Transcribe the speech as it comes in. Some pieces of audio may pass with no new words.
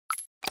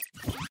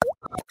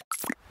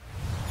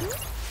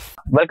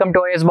Welcome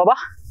to IS Baba.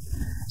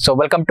 So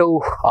welcome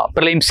to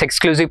Prelims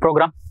exclusive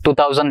program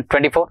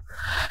 2024.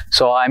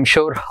 So I'm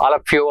sure all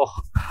of you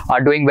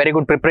are doing very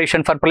good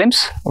preparation for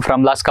Prelims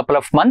from last couple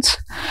of months,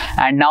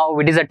 and now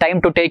it is a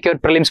time to take your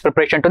Prelims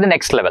preparation to the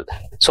next level.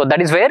 So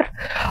that is where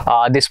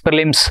this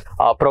Prelims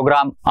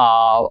program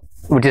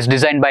which is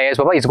designed by IS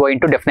Baba is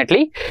going to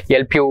definitely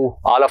help you,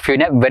 all of you,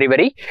 in a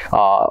very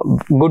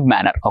good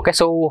manner. Okay,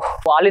 so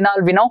all in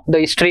all, we know the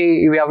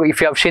history. If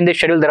you have seen the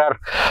schedule, there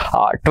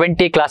are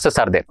 20 classes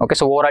are there. Okay,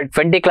 so overall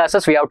 20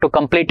 classes we have to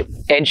complete: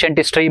 ancient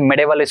history,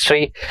 medieval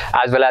history,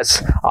 as well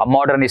as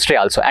modern history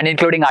also, and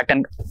including art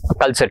and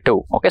culture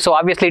too. Okay, so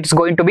obviously it's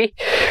going to be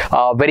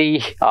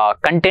very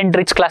content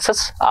rich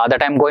classes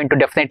that I'm going to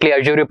definitely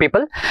assure you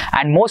people,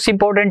 and most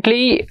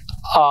importantly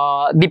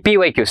the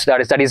PYQs,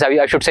 that is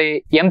I should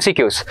say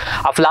MCQs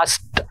of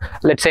last,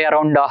 let's say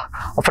around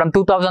from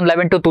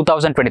 2011 to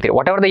 2023,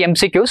 whatever the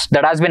MCQs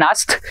that has been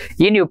asked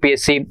in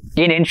UPSC,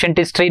 in ancient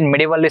history, in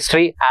medieval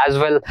history, as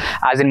well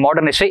as in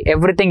modern history,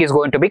 everything is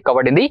going to be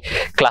covered in the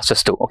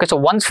classes too. Okay, so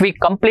once we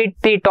complete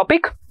the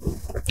topic,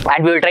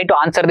 and we will try to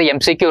answer the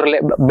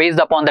MCQ based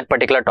upon that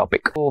particular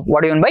topic. So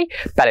what do you mean by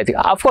Paleolithic?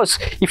 Of course,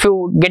 if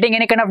you getting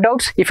any kind of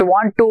doubts, if you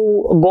want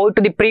to go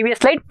to the previous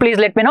slide, please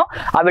let me know.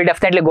 I will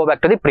definitely go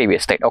back to the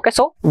previous slide. Okay,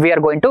 so we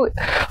are going to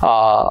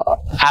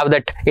have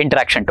that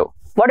interaction too.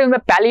 What do you mean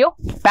by Paleo?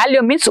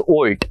 Paleo means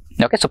old.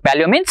 Okay, so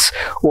Paleo means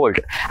old.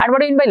 And what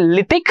do you mean by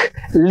Lithic?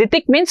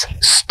 Lithic means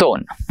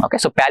stone. Okay,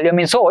 so Paleo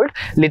means old,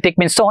 Lithic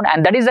means stone,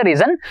 and that is the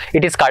reason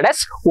it is called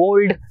as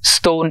Old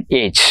Stone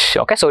Age.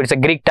 Okay, so it's a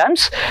Greek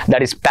terms,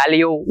 that is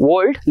Paleo,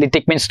 old,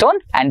 Lithic means stone,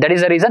 and that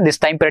is the reason this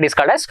time period is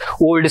called as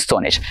Old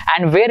Stone Age.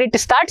 And where it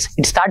starts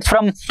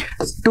from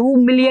 2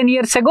 million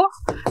years ago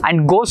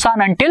and goes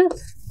on until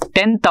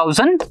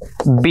 10,000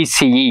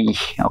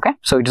 BCE. Okay,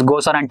 so it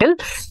goes on until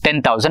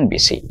 10,000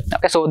 BCE.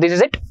 Okay, so this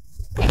is it.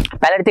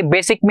 Paleolithic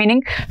basic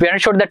meaning, we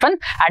understood that one.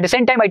 At the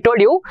same time, I told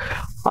you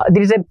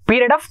there is a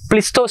period of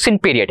Pleistocene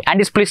period, and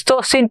this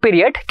Pleistocene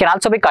period can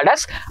also be called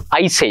as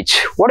Ice Age.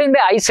 What do you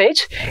mean by Ice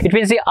Age? It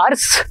means the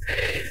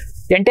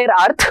entire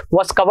earth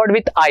was covered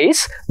with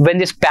ice when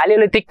this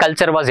Paleolithic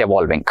culture was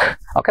evolving.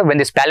 Okay, when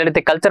this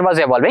Paleolithic culture was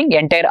evolving,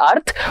 entire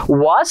earth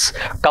was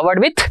covered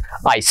with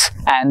ice,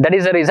 and that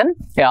is the reason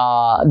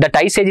that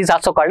Ice Age is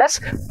also called as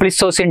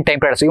Pleistocene time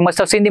period. So you must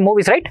have seen the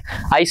movies, right?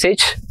 Ice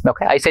Age.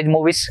 Okay, Ice Age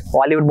movies,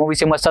 Hollywood movies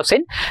you must have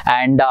seen,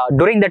 and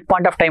during that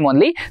point of time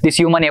only this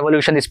human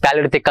evolution, this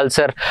Paleolithic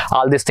culture,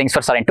 all these things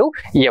were starting to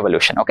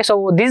evolution. Okay,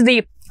 so this is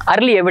the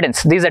early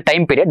evidence. This is a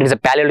time period. It is a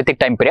Paleolithic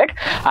time period,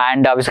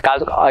 and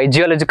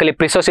geologically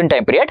Pleistocene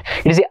time period.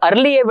 It is the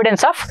early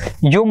evidence of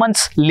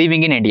humans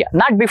living in India.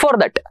 Not before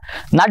that,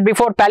 not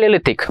before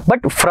Paleolithic,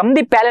 but from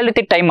the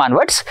Paleolithic time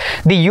onwards,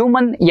 the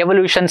human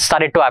evolution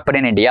started to happen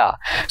in India.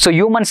 So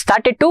humans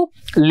started to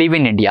live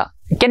in India.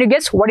 Can you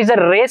guess what is the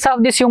race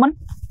of this human?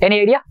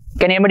 Any idea?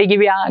 Can anybody give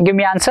me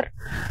an answer?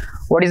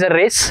 What is the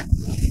race?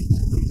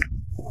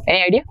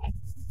 Any idea?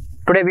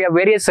 Today we have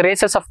various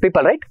races of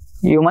people, right?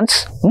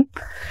 Humans.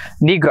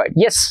 Negroid.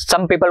 Yes,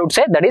 some people would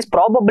say that is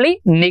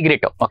probably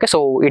Negrito. Okay,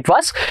 so it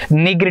was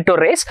Negrito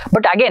race,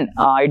 but again,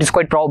 it is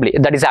quite probably,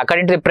 that is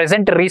according to the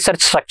present research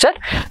structure,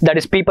 that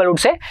is people would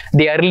say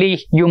the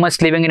early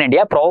humans living in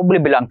India probably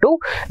belong to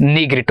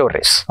Negrito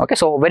race. Okay,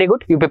 so very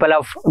good. You people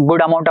have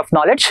good amount of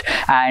knowledge,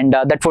 and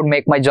that would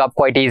make my job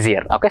quite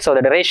easier. Okay, so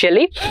that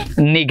racially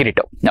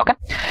Negrito. Okay,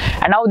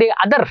 and now the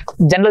other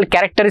general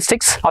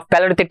characteristics of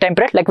Paleolithic time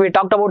period, like we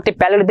talked about the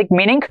Paleolithic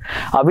meaning,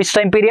 which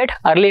time period,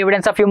 early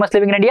evidence of humans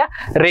living in India,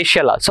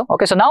 racial also.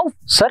 Okay, so now,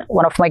 sir,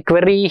 one of my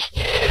query,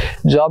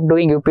 job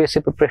doing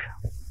UPSC preparation.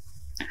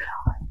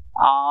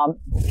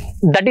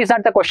 That is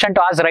not the question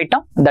to ask right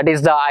now. That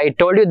is the, I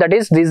told you that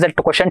is, this is the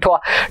question to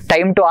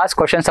time to ask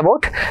questions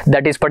about,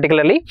 that is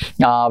particularly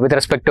with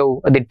respect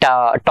to the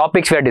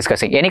topics we are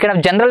discussing. Any kind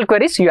of general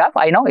queries you have,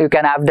 I know you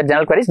can have the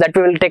general queries that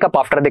we will take up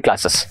after the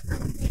classes.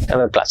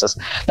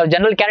 Now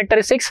general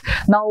characteristics.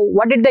 Now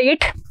what did they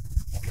eat?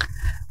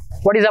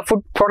 What is the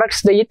food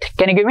products they eat?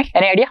 Can you give me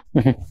any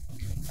idea?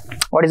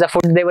 What is the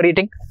food they were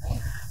eating?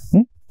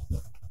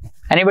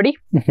 Anybody?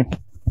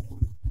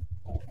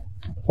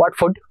 What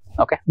food?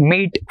 Okay,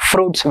 meat,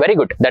 fruits, very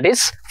good. That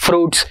is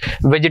fruits,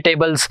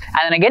 vegetables, and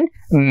then again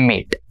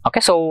meat. Okay,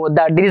 so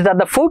these are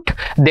the food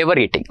they were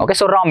eating. Okay,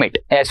 so raw meat.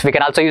 Yes, we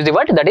can also use the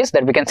word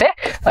that we can say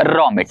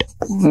raw meat.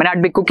 May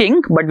not be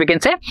cooking, but we can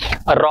say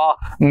raw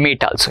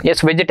meat also.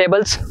 Yes,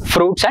 vegetables,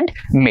 fruits, and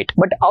meat.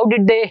 But how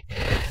did they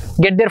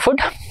get their food?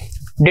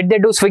 Did they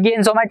do Swiggy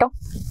and Zomato?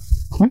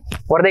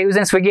 Were they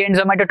using Swiggy and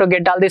Zomato to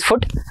get all this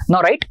food?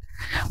 No, right?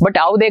 But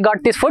how they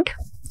got this food?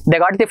 They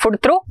got the food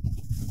through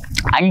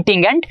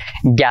hunting and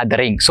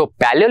gathering. So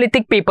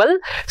Paleolithic people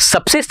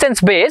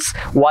subsistence base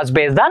was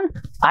based on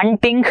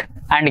hunting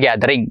and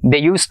gathering. They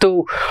used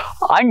to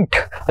hunt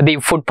the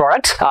food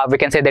products, we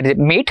can say that is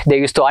meat. They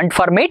used to hunt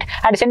for meat,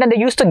 and at the same time they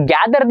used to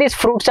gather these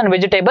fruits and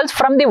vegetables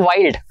from the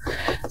wild,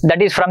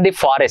 that is from the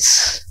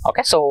forests.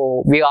 Okay,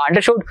 so we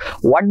understood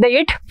what they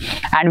eat,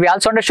 and we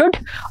also understood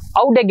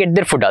how they get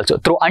their food also,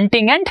 through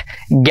hunting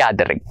and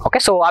gathering. Okay,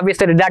 so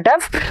obviously they did not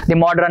have the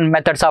modern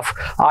methods of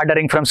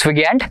ordering from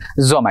Swiggy and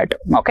Zomato.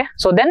 Okay,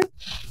 so then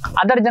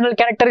other general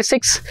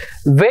characteristics: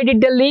 where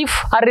did they live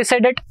or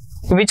resided?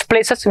 Which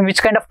places, in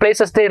which kind of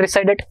places they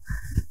resided?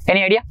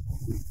 Any idea?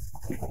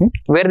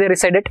 Where they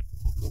resided?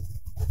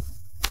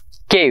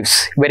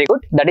 Caves. Very good.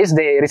 That is,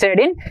 they resided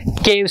in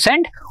caves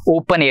and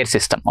open air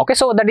system. Okay,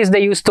 so that is,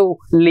 they used to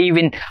live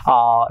in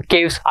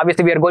caves.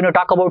 Obviously we are going to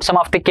talk about some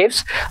of the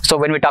caves. So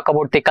when we talk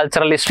about the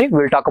cultural history,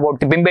 we will talk about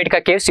the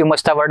Bhimbetka caves. You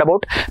must have heard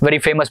about very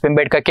famous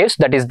Bhimbetka caves,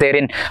 that is there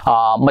in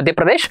Madhya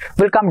Pradesh.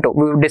 We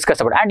will discuss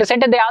about it. And at the same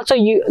time they also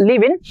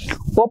live in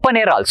open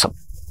air also.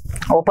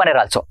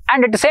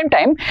 And at the same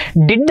time,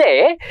 did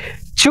they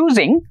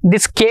choosing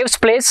this caves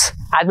place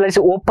as well as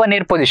open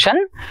air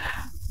position,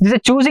 is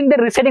it choosing the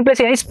residing place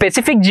in any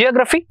specific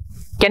geography?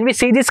 Can we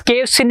see these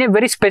caves in a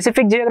very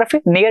specific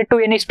geography, near to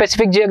any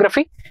specific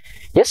geography?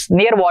 Yes,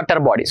 near water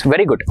bodies.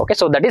 Very good. Okay,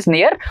 so that is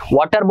near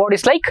water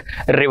bodies like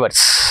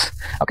rivers.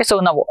 Okay, so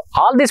now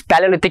all these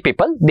Paleolithic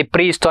people, the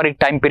prehistoric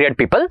time period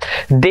people,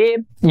 they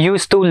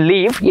used to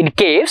live in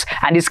caves,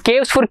 and these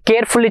caves were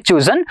carefully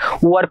chosen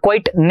who are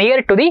quite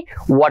near to the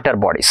water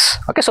bodies.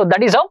 Okay, so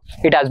that is how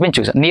it has been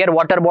chosen, near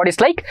water bodies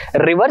like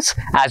rivers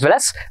as well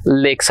as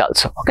lakes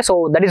also. Okay,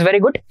 so that is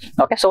very good.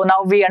 Okay, so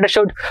now we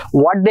understood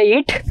what they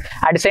eat,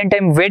 at the same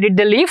time where did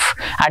they live,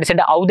 at the same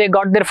time how they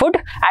got their food,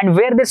 and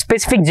where the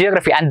specific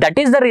geography. And that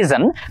is the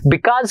reason,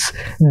 because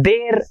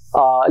their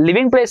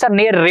living places are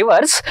near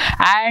rivers,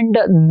 and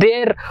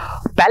their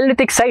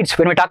Paleolithic sites,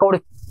 when we talk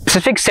about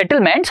specific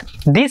settlements,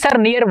 these are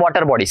near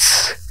water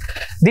bodies.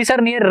 These are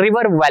near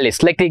river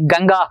valleys like the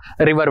Ganga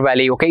river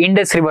valley, okay,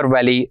 Indus river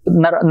valley,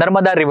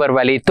 Narmada river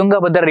valley,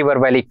 Tungabhadra river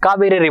valley,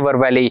 Kaveri river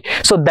valley.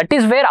 So that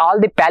is where all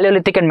the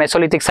Paleolithic and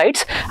Mesolithic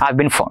sites have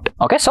been found.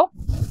 Okay, so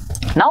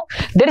now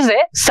there is a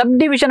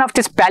subdivision of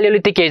this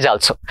Paleolithic age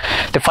also.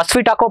 The first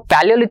we talk about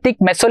Paleolithic,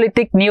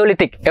 Mesolithic,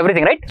 Neolithic,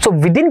 everything, right? So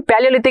within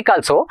Paleolithic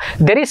also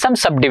there is some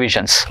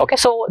subdivisions. Okay,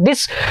 so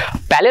these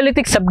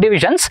Paleolithic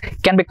subdivisions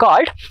can be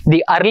called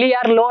the early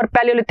or lower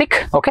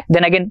Paleolithic, okay,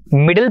 then again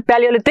middle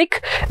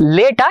Paleolithic,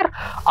 late or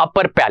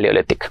upper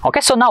Paleolithic.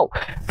 Okay, so now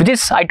with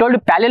this I told you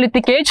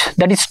Paleolithic age,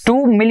 that is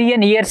 2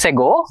 million years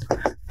ago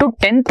to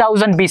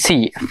 10,000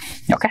 BCE.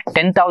 Okay,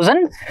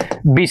 10,000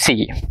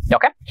 BCE.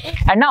 Okay,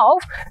 and now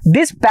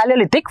this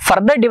Paleolithic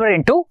further divided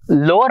into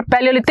lower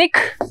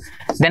Paleolithic,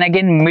 then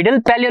again middle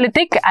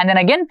Paleolithic, and then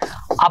again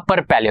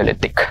upper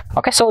Paleolithic.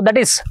 Okay, so that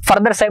is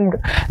further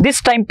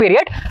this time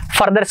period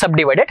further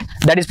subdivided,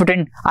 that is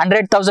between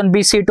 100,000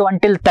 BCE to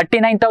until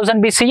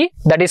 39,000 BCE,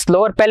 that is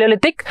lower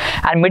Paleolithic,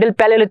 and middle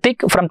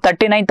Paleolithic from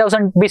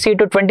 39,000 BCE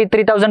to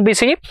 23,000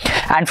 BCE,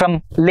 and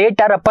from late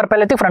or upper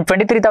Paleolithic from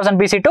 23,000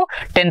 BCE to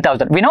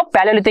 10,000. We know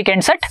Paleolithic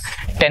ends at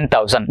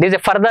 10,000. This is a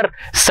further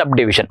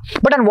subdivision.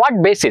 But on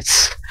what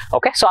basis?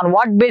 Okay, so on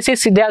what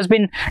basis it has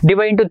been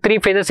divided into three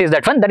phases is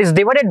that one, that is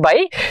divided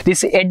by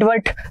this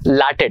Edward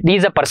Lartet. He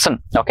is a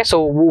person. Okay,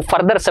 so who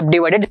further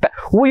subdivided,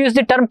 who used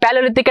the term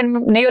Paleolithic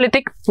and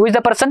Neolithic? Who is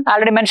the person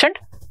already mentioned?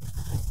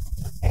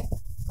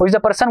 Who is the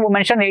person who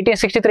mentioned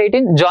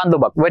 1863-18? John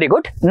Lubbock. Very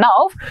good.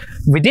 Now,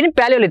 within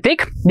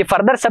Paleolithic, the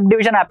further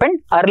subdivision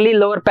happened, early,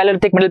 lower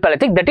Paleolithic, middle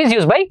Paleolithic, that is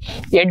used by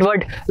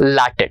Edward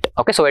Lartet.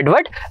 Okay, so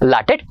Edward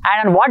Lartet.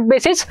 And on what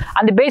basis?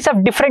 On the basis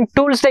of different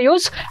tools they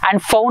use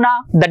and fauna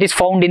that is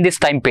found in this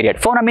time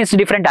period. Fauna means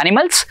different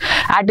animals,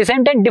 at the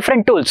same time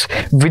different tools.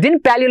 Within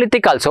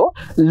Paleolithic also,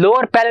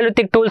 lower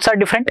Paleolithic tools are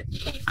different,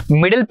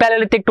 middle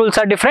Paleolithic tools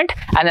are different,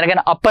 and then again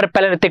upper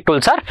Paleolithic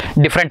tools are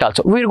different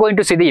also. We are going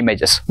to see the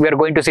images. We are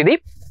going to see the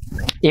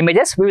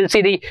images, we will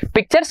see the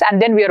pictures,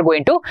 and then we are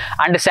going to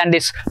understand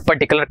this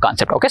particular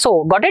concept. Okay,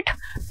 so got it?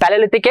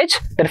 Paleolithic age,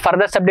 then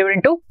further subdivided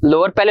into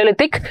lower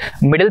Paleolithic,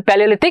 middle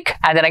Paleolithic,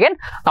 and then again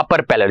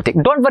upper Paleolithic.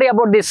 Don't worry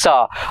about this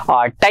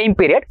time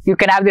period. You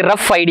can have the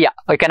rough idea.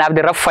 You can have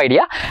the rough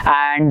idea,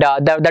 and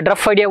that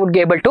rough idea would be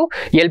able to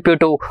help you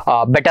to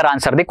better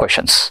answer the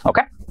questions.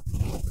 Okay.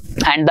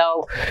 And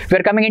now we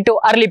are coming into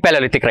early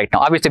Paleolithic right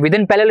now. Obviously,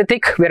 within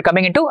Paleolithic, we are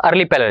coming into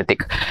early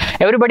Paleolithic.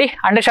 Everybody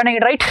understanding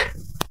it right?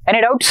 Any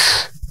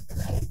doubts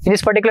in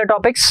this particular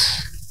topics?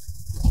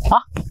 Huh?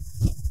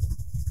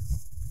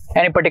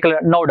 Any particular?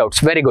 No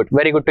doubts. Very good.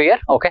 Very good to hear.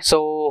 Okay.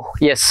 So,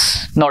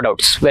 yes, no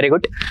doubts. Very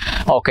good.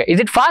 Okay. Is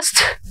it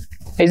fast?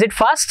 Is it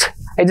fast?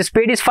 Is the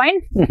speed is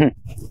fine?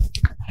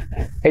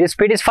 Is the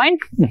speed is fine?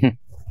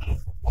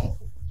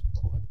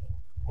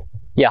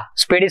 Yeah,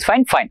 speed is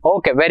fine. Fine.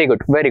 Okay, very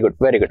good. Very good.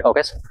 Very good.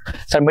 Okay.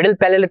 So Middle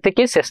Paleolithic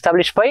is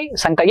established by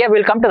Sankara. Yeah,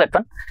 we'll come to that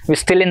one.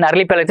 We're still in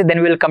Early Paleolithic,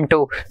 then we'll come to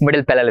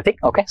Middle Paleolithic.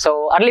 Okay. So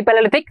Early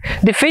Paleolithic,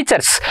 the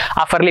features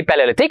of Early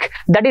Paleolithic,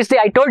 that is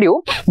I told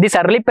you, this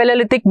Early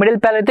Paleolithic, Middle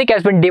Paleolithic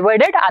has been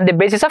divided on the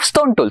basis of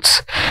stone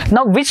tools.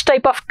 Now, which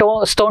type of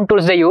stone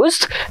tools they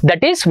used?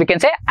 That is, we can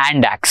say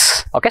hand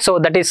axe. Okay. So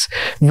that is,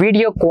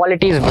 video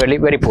quality is very,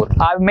 very poor.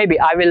 Maybe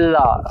I will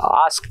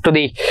ask to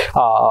the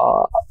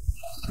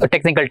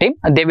technical team,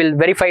 they will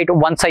verify it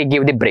once I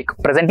give the break.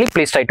 Presently,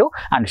 please try to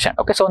understand.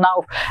 Okay, so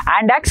now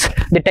hand axe,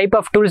 the type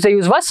of tools they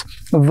use was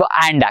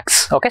hand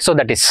axe. Okay, so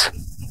that is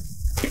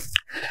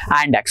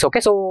hand axe. Okay,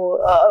 so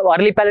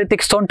Early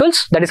Paleolithic stone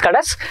tools, that is called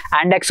as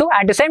hand axe. So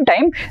at the same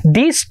time,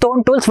 these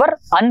stone tools were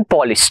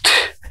unpolished.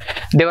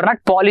 They were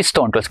not polished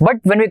stone tools. But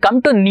when we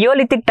come to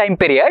Neolithic time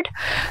period,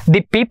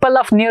 the people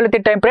of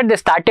Neolithic time period, they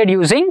started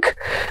using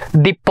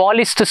the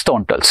polished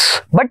stone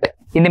tools. But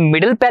in the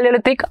Middle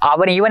Paleolithic,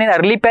 or even in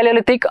Early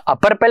Paleolithic,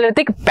 Upper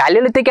Paleolithic,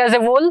 Paleolithic as a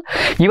whole,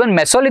 even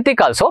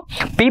Mesolithic also,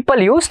 people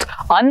used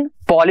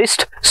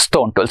unpolished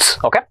stone tools.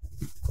 Okay.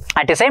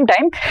 At the same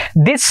time,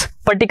 this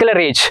particular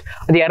age,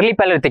 the Early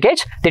Paleolithic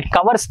age, that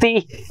covers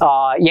the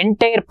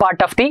entire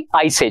part of the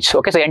Ice Age.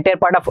 Okay, so entire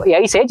part of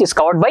Ice Age is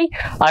covered by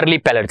Early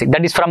Paleolithic.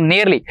 That is from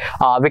nearly,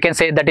 we can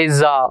say that is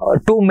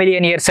 2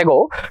 million years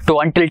ago to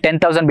until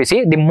 10,000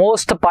 BC. The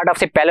most part of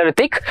the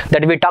Paleolithic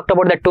that we talked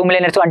about, the 2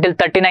 million years until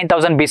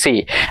 39,000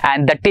 BC,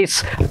 and that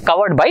is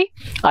covered by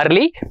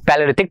Early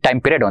Paleolithic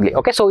time period only.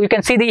 Okay, so you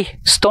can see the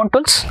stone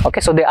tools.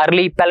 Okay, so the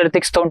Early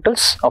Paleolithic stone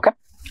tools. Okay.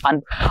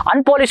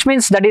 Unpolished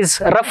means that is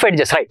rough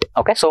edges, right?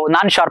 Okay, so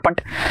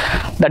non-sharpened,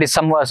 that is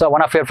so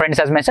one of your friends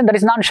has mentioned, that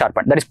is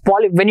non-sharpened. That is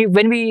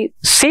when we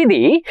see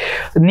the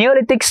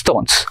Neolithic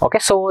stones, okay,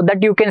 so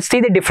that you can see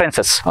the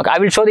differences. Okay, I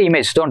will show the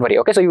image, don't worry.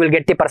 Okay, so you will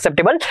get the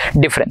perceptible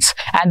difference.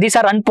 And these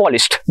are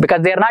unpolished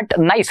because they are not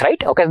nice,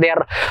 right? Okay, they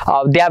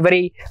are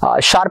very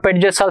sharp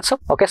edges also.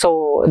 Okay,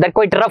 so they're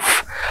quite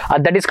rough.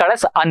 That is called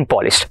as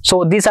unpolished.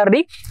 So these are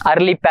the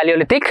Early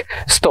Paleolithic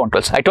stone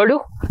tools. I told you,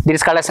 this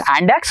is called as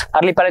hand axe,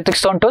 Early Paleolithic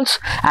stone tools.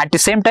 At the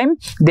same time,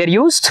 they're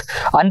used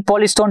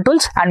unpolished stone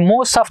tools, and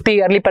most of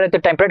the Early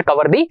Paleolithic time period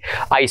cover the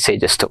Ice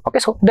Ages too. Okay,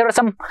 so there are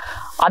some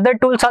other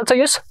tools also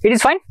used. It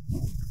is fine.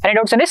 Any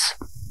doubts in this?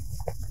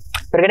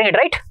 We're getting it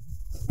right?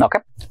 Okay,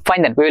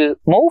 fine then. We will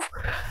move.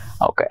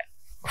 Okay,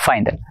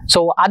 fine then.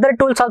 So other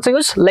tools also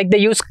used, like they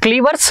use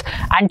cleavers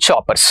and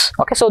choppers.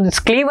 Okay, so these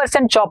cleavers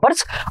and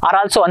choppers are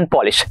also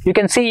unpolished. You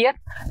can see here,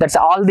 that's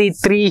all the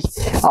three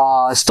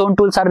stone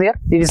tools are there.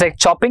 It is like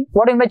chopping.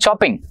 What do you mean by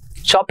chopping?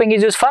 Chopping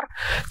is used for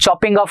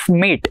chopping of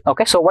meat.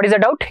 Okay, so what is the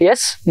doubt?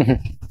 Yes.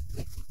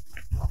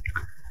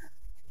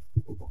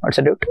 What's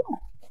the doubt?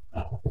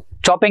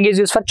 Chopping is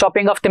used for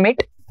chopping of the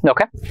meat.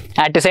 Okay.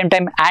 At the same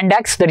time, hand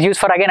axe, that is used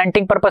for again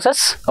hunting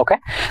purposes. Okay.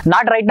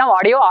 Not right now.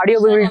 Audio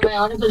we will do.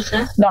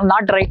 No,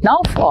 not right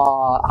now.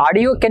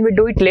 Audio, can we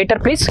do it later,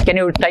 please? Can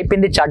you type in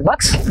the chat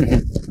box?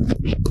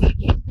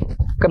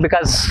 Okay,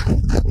 because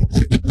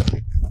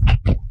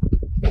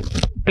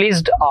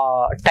please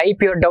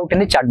type your doubt in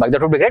the chat box.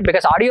 That would be great,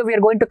 because audio we are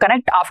going to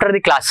connect after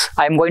the class.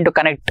 I am going to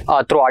connect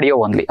through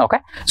audio only. Okay,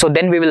 so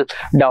then we will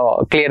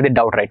clear the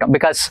doubt right now,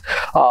 because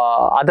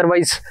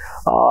otherwise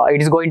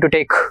it is going to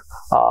take.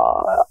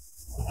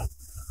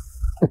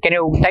 Can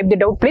you type the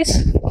doubt,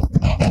 please?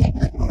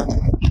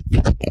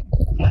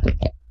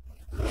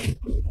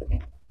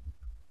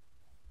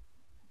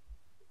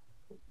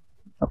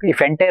 Okay,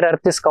 if entire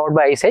Earth is covered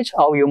by Ice Age,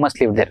 how you must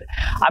live there?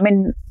 I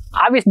mean,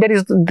 obviously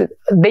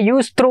they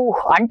use through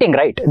hunting,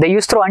 right? They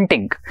use through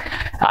hunting.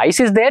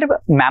 Ice is there,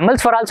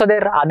 mammals were also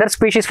there, other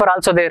species were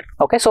also there.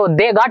 Okay, so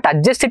they got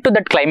adjusted to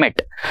that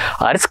climate.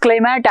 Earth's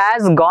climate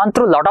has gone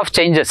through a lot of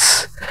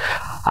changes,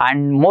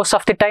 and most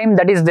of the time,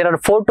 that is, there are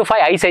 4 to 5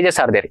 ice ages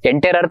are there.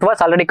 Entire Earth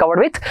was already covered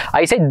with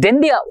ice age.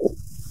 Then the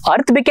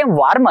Earth became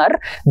warmer.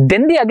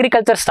 Then the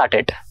agriculture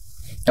started.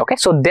 Okay,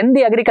 so then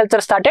the agriculture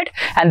started,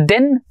 and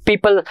then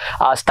people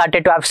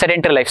started to have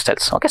sedentary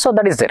lifestyles. Okay, so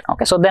that is there.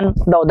 Okay, so then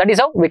that is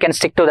how we can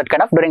stick to that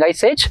kind of during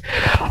Ice Age.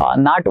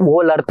 Not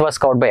whole Earth was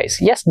covered by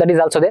ice. Yes, that is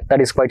also there.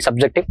 That is quite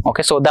subjective.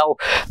 Okay, so now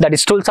that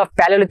is tools of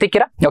Paleolithic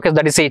era. Okay, so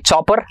that is a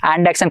chopper,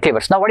 hand axe, and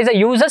cleavers. Now, what is the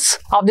uses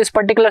of this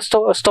particular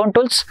stone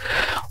tools?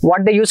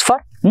 What they use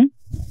for?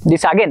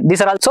 These again,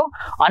 these are also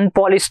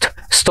unpolished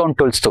stone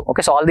tools too.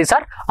 Okay, so all these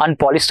are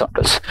unpolished stone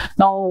tools.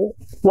 Now,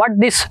 what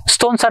these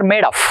stones are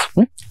made of?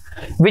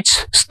 Which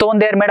stone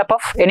they are made up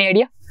of? Any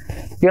idea?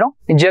 You know,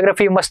 in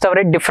geography you must have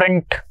read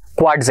different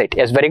quartzite.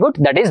 Yes, very good.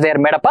 That is, they are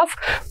made up of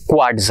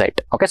quartzite.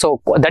 Okay,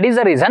 so that is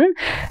the reason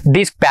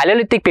these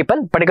Paleolithic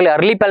people, particularly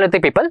early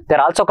Paleolithic people, they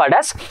are also called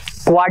as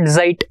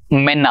quartzite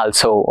men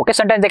also. Okay,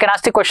 sometimes they can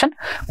ask the question,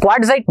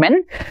 quartzite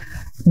men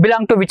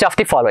belong to which of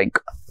the following?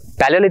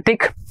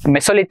 Paleolithic,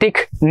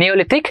 Mesolithic,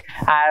 Neolithic,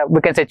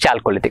 we can say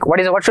Chalcolithic.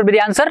 What should be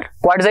the answer?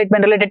 Quartzite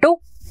men related to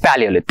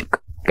Paleolithic.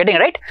 Getting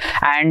right?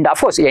 And of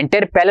course,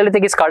 entire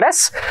Paleolithic is called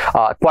as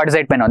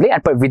quartzite man only.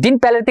 And within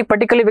Paleolithic,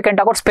 particularly, we can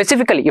talk about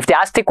specifically. If they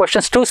ask the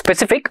questions too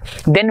specific,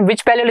 then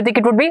which Paleolithic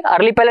it would be?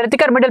 Early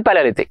Paleolithic or Middle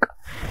Paleolithic?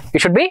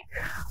 It should be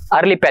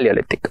early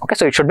Paleolithic. Okay,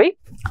 so it should be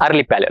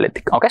early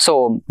Paleolithic. Okay,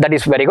 so that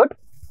is very good.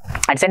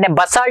 And then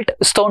basalt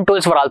stone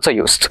tools were also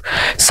used.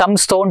 Some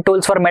stone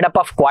tools were made up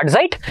of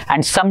quartzite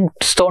and some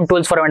stone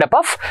tools were made up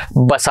of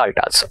basalt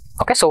also.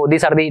 Okay, so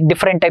these are the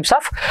different types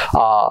of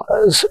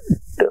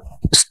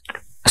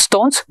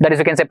stones, that is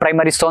we can say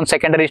primary stones,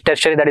 secondary,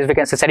 tertiary, that is we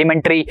can say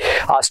sedimentary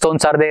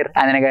stones are there,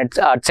 and then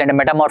again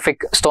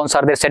metamorphic stones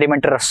are there,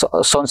 sedimentary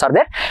stones are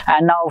there,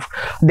 and now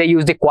they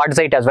use the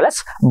quartzite as well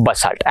as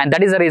basalt, and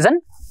that is the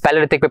reason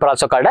Paleolithic people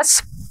also called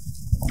as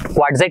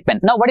quartzite men.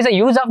 Now what is the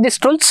use of these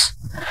tools?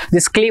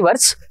 These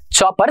cleavers,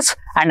 choppers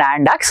and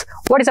hand axe,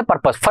 what is the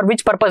purpose? For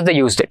which purpose they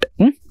used it?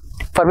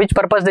 For which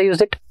purpose they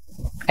used it?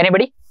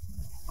 Anybody?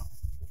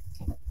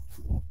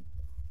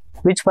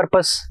 Which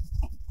purpose?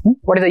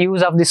 What is the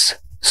use of these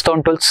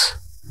stone tools?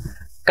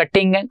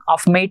 Cutting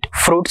of meat,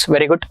 fruits,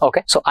 very good.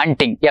 Okay, so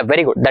hunting, yeah,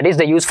 very good. That is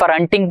the use for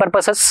hunting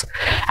purposes,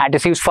 and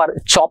it's used for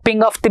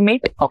chopping of the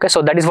meat. Okay,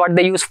 so that is what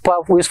they use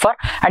for.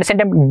 At the same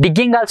time,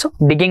 digging also,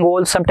 digging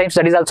holes sometimes,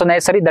 that is also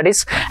necessary. That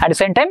is at the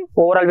same time,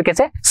 overall we can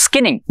say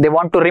skinning. They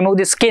want to remove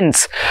the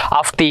skins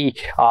of the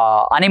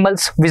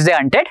animals which they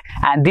hunted,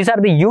 and these are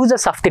the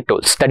uses of the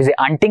tools. That is the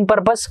hunting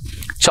purpose,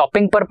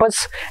 chopping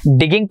purpose,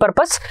 digging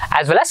purpose,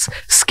 as well as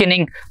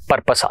skinning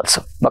purpose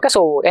also. Okay,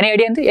 so any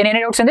idea,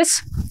 any doubts in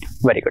this?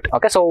 Very good.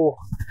 Okay, so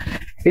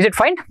is it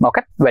fine?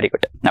 Okay, very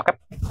good. Okay,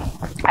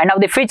 and now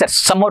the features,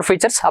 some more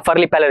features of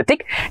early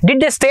Paleolithic.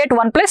 Did they stay at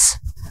one place,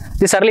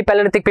 this early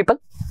Paleolithic people?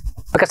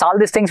 Because all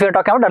these things we are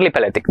talking about early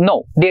Paleolithic.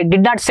 No, they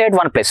did not stay at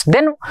one place.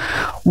 Then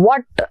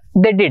what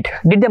they did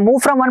they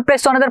move from one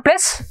place to another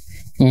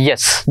place?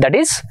 Yes, that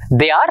is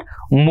they are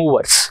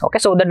movers. Okay,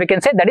 so that we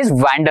can say that is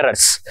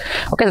wanderers.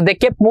 Okay, so they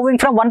kept moving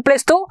from one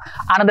place to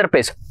another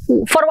place.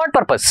 For what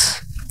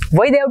purpose?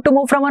 Why they have to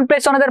move from one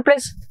place to another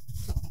place?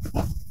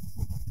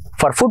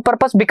 For food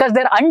purpose, because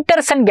they are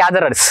hunters and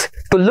gatherers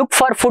to look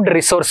for food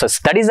resources.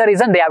 That is the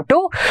reason they have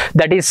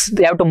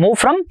to move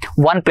from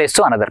one place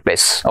to another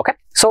place. Okay,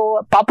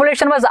 so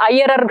population was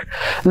higher or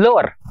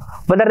lower,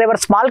 whether they were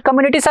small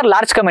communities or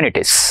large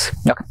communities.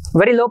 Okay,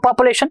 very low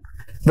population.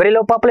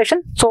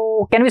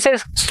 So can we say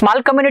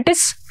small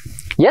communities?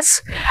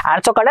 Yes, and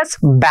also called as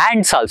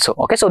bands also.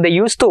 Okay, so they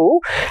used to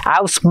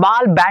have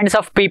small bands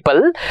of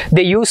people.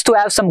 They used to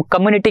have some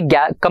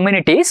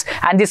communities,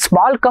 and these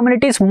small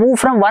communities move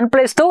from one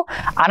place to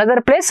another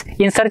place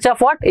in search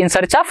of what? In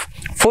search of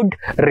food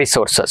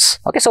resources.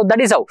 Okay, so that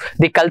is how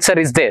the culture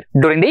is there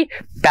during the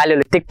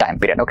Paleolithic time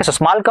period. Okay, so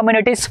small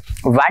communities,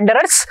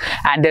 wanderers,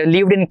 and they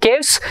lived in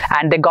caves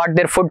and they got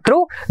their food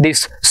through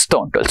these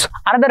stone tools.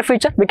 Another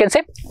feature we can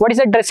say, what is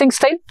the dressing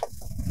style?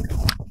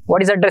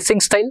 What is the dressing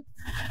style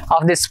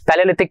of this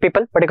Paleolithic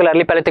people,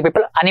 particularly Paleolithic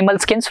people? Animal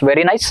skins,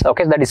 very nice.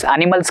 Okay, that is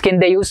animal skin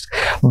they used,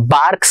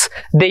 barks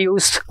they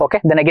used. Okay,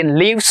 then again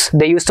leaves,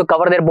 they used to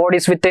cover their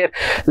bodies with their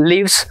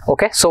leaves.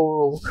 Okay,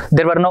 so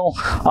there were no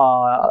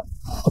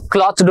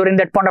cloths during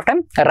that point of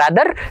time.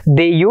 Rather,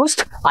 they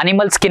used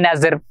animal skin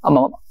as their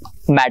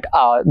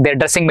their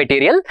dressing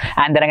material,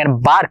 and then again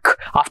bark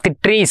of the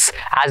trees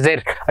as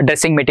their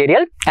dressing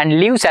material, and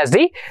leaves as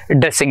the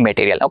dressing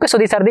material. Okay, so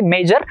these are the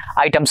major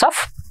items of,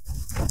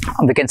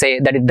 we can say,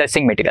 that is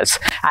dressing materials.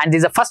 And this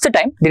is the first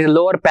time, this is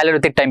lower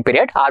Paleolithic time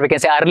period, or we can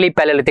say early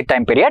Paleolithic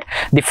time period,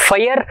 the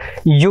fire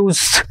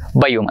used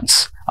by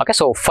humans. Okay,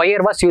 so fire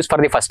was used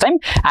for the first time,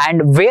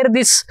 and where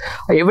this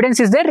evidence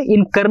is there?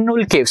 In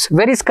Kurnool caves.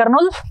 Where is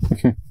Kurnool?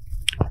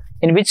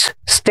 In which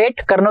state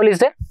Kurnool is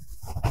there?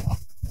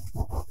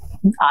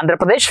 Andhra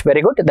Pradesh, very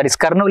good. That is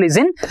Kurnool is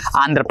in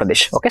Andhra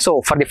Pradesh. Okay,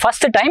 so for the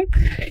first time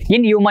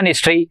in human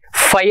history,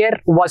 fire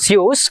was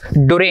used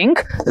during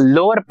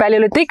lower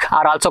Paleolithic,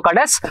 or also called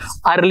as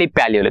early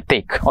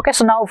Paleolithic. Okay,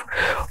 so now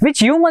which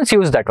humans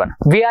use that one?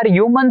 We are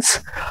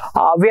humans,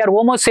 we are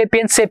Homo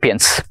sapiens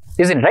sapiens,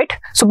 isn't it, right?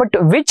 So, but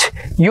which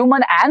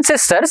human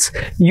ancestors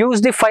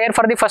used the fire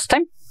for the first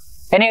time?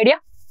 Any idea?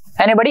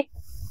 Anybody?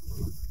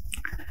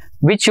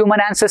 Which human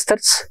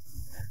ancestors?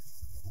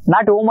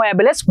 Not Homo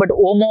habilis, but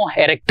Homo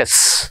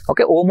erectus.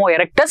 Okay, Homo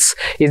erectus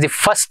is the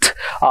first,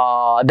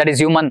 that is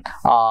human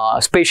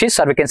species,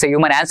 or we can say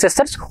human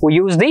ancestors who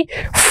use the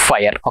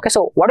fire. Okay,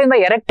 so what in the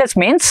erectus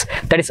means?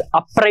 That is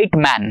upright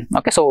man.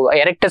 Okay, so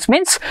erectus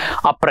means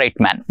upright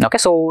man. Okay,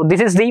 so this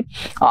is the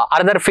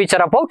other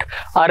feature about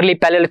early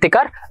Paleolithic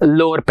or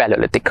lower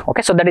Paleolithic.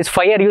 Okay, so that is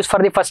fire used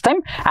for the first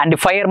time, and the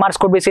fire marks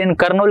could be seen in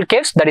Kurnool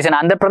caves, that is in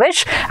Andhra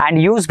Pradesh,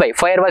 and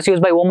fire was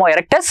used by Homo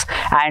erectus,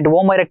 and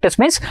Homo erectus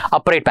means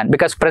upright man,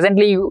 because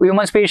presently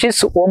human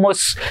species Homo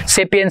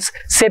sapiens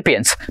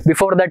sapiens.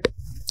 Before that,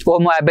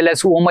 Homo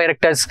habilis, Homo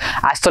erectus,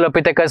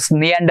 Australopithecus,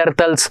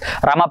 Neanderthals,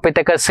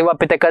 Ramapithecus,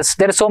 Sivapithecus.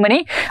 There are so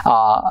many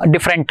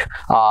different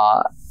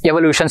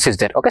evolutions is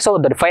there. Okay, so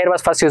the fire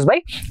was first used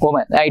by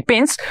Homo. It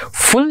means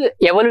full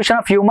evolution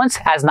of humans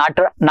has not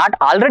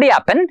already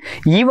happened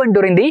even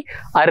during the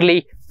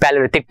early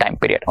Paleolithic time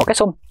period. Okay,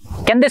 so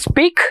can they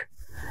speak?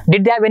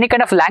 Did they have any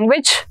kind of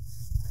language?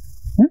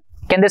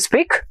 Can they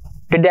speak?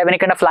 Did they have any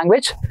kind of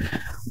language?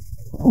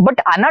 But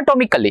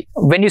anatomically,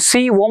 when you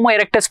see Homo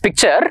erectus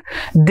picture,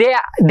 they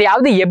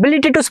have the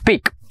ability to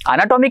speak.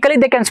 Anatomically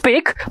they can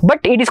speak, but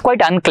it is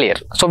quite unclear.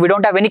 So we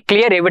don't have any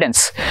clear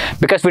evidence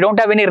because we don't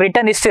have any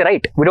written history,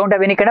 right? We don't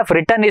have any kind of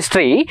written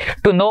history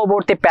to know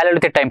about the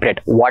Paleolithic time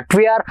period.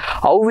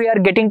 How we are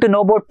getting to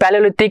know about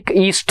Paleolithic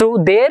is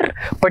through their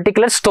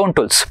particular stone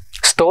tools.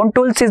 Stone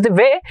tools is the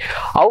way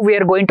how we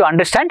are going to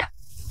understand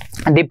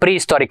the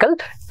prehistorical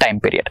time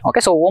period.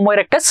 Okay, so Homo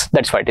erectus,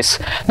 that's what it is.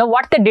 Now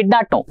what they did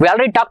not know, we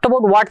already talked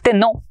about what they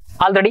know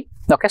already.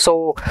 Okay,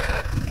 so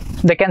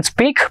they can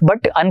speak but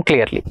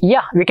unclearly.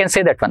 Yeah, we can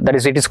say that one. That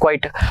is, it is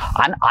quite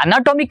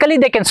anatomically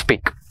they can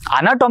speak.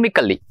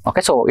 Anatomically.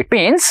 Okay, so it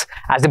means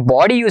as the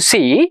body you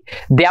see,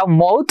 they have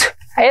mouth.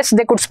 Yes,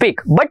 they could speak,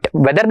 but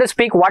whether they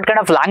speak, what kind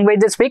of language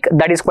they speak,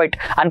 that is quite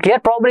unclear.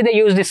 Probably they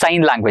use the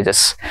sign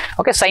languages.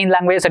 Okay, sign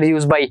languages that is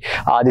used by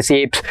these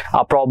apes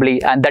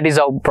probably, and that is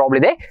how probably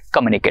they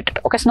communicated.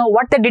 Okay, so now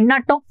what they did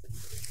not know.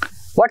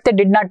 What they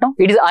did not know,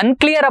 it is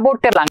unclear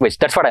about their language.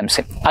 That's what I'm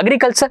saying.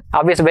 Agriculture,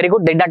 obviously very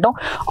good, they did not know.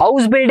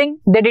 House building,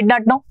 they did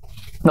not know.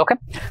 Okay,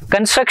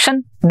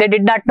 construction, they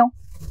did not know.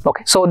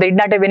 Okay, so they did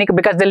not have any,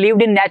 because they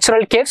lived in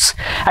natural caves.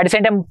 At the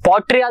same time,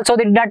 pottery also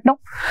they did not know.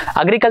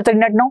 Agriculture did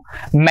not know.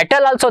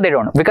 Metal also they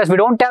don't know, because we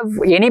don't have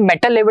any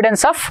metal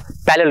evidence of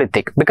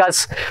Paleolithic,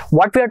 because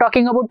what we are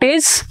talking about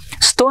is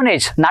Stone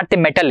Age, not the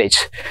Metal Age.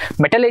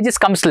 Metal Ages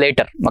comes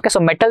later. Okay, so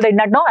metal they did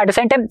not know. At the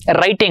same time,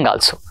 writing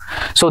also.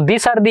 So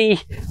these are the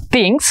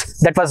things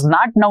that was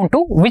not known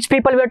to which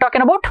people we are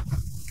talking about?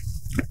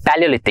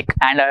 Paleolithic,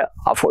 and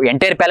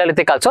entire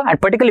Paleolithic also, and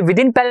particularly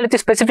within Paleolithic,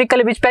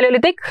 specifically which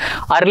Paleolithic?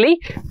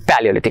 Early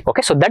Paleolithic.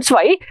 Okay, so that's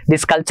why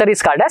this culture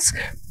is called as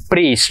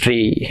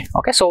prehistory.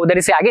 Okay, so there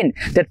is again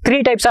there are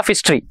three types of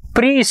history: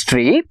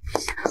 prehistory,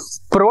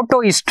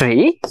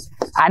 proto-history,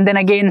 and then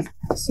again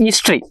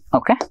history.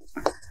 Okay,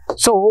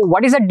 so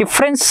what is the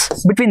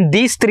difference between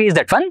these three? Is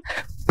that one?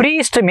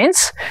 Prehistory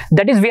means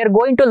that is we are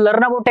going to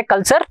learn about a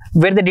culture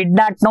where they did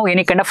not know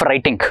any kind of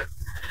writing.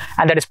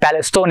 And that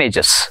is Stone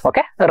Ages,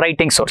 okay,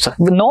 writing sources,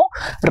 no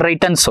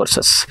written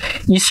sources.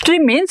 History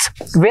means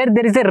where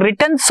there is a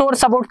written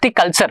source about the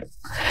culture.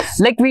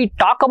 Like we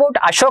talk about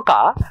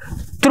Ashoka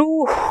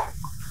through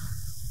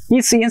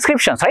his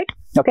inscriptions, right?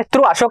 Okay,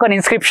 through Ashokan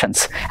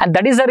inscriptions, and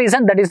that is the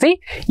reason, that is the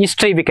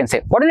history we can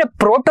say. What is a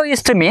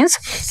proto-history means?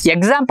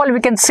 Example, we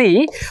can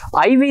see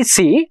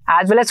IVC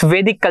as well as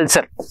Vedic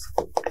culture.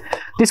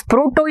 This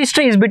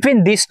proto-history is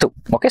between these two.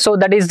 Okay, so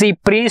that is the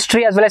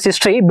prehistory as well as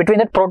history between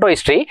that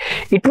proto-history.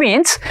 It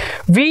means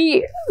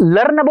we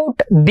learn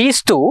about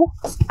these two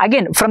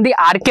again from the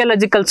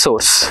archaeological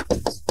source.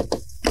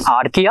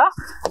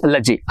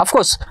 Archaeology. Of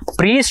course,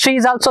 prehistory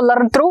is also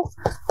learned through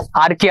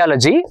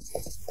archaeology.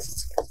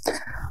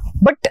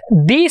 But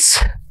these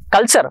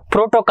culture,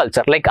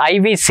 proto-culture like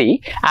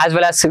IVC as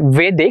well as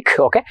Vedic,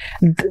 okay,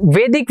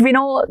 Vedic we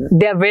know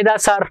their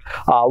Vedas are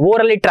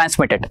orally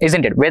transmitted,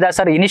 isn't it? Vedas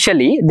are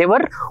initially, they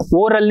were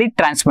orally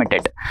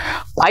transmitted.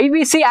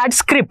 IVC had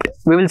script,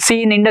 we will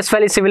see in Indus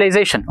Valley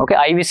civilization, okay,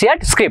 IVC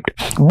had script,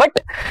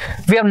 but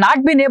we have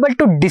not been able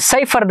to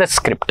decipher the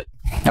script.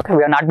 Okay,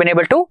 we have not been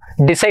able to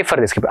decipher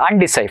the script,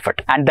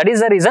 undeciphered, and that is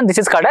the reason this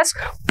is called as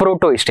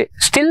proto-history.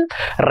 Still,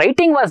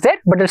 writing was there,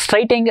 but its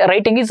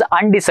writing is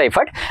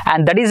undeciphered,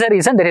 and that is the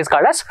reason that is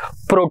called as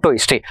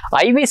proto-history.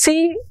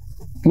 IVC,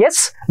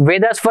 yes,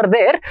 Vedas were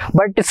there,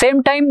 but at the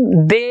same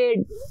time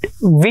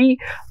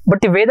but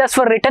the Vedas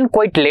were written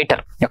quite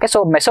later. Okay,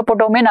 so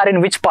Mesopotamian are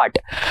in which part?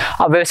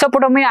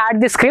 Mesopotamia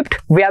had the script,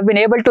 we have been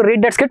able to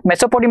read that script.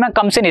 Mesopotamia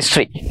comes in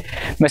history.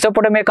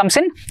 Mesopotamia comes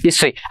in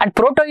history, and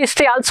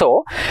proto-history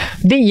also,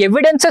 the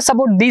evidences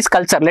about these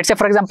culture, let's say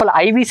for example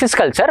IVC's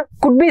culture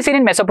could be seen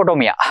in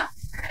Mesopotamia.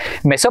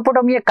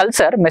 Mesopotamia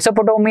culture,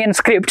 Mesopotamian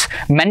scripts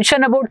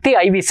mention about the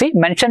IVC,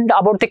 mentioned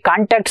about the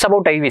contacts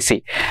about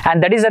IVC,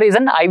 and that is the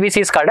reason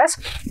IVC is called as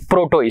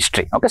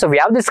proto-history. Okay, so we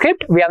have the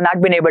script, we have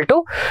not been able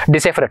to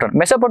decipher it.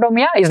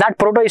 Mesopotamia is not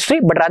proto-history,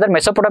 but rather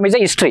Mesopotamia is a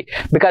history,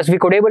 because we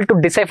could able to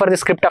decipher the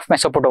script of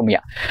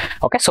Mesopotamia.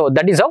 Okay, so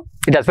that is how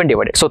it has been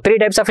divided. So three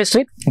types of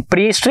history: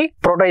 prehistory,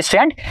 proto-history,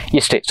 and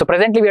history. So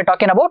presently we are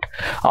talking about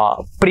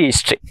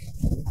prehistory.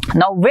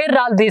 Now, where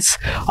all these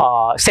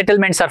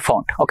settlements are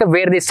found? Okay,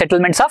 where these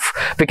settlements of,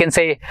 we can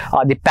say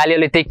the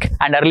Paleolithic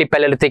and early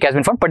Paleolithic has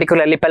been found,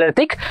 particularly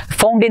Paleolithic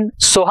found in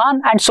Sohan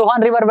and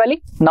Sohan River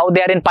Valley. Now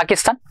they are in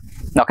Pakistan.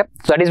 Okay,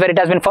 so that is where it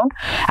has been found,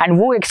 and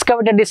who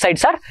excavated these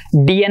sites are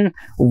D.N.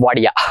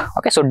 Wadia.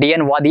 Okay, so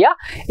D.N. Wadia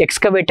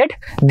excavated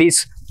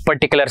these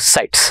particular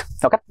sites.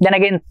 Okay, then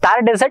again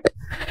Thar Desert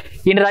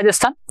in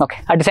Rajasthan. Okay,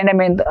 at the same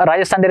time in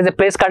Rajasthan there is a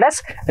place called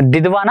as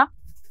Didwana.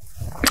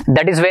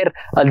 That is where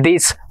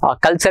this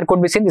culture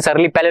could be seen, this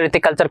early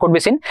Paleolithic culture could be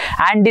seen,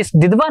 and this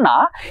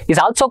Didwana is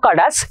also called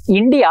as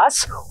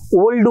India's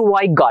Old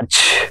White Gorge.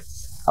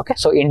 Okay,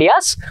 so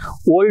India's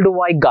Old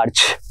White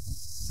Gorge.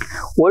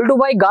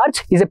 Olduvai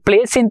Gorge is a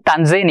place in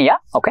Tanzania,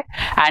 okay,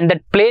 and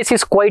that place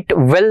is quite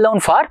well known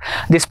for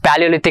this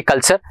Paleolithic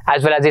culture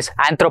as well as this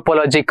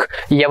anthropologic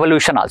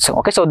evolution also,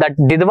 okay. So that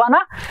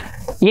Didwana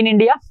in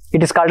India,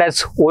 it is called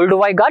as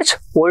Olduvai Gorge.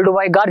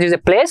 Olduvai Gorge is a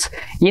place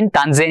in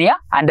Tanzania,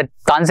 and the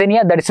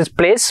Tanzania, that is this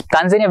place.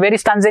 Tanzania, where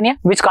is Tanzania?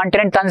 Which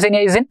continent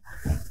Tanzania is in?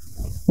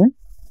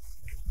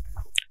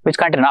 Which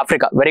continent?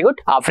 Africa. Very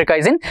good. Africa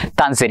is in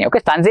Tanzania. Okay.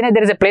 Tanzania,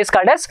 there is a place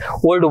called as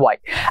Olduvai,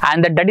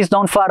 and that is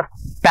known for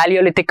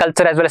Paleolithic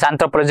culture as well as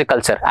anthropologic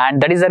culture,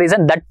 and that is the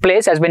reason that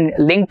place has been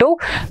linked to,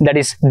 that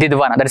is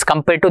Didwana, that is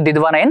compared to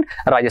Didwana in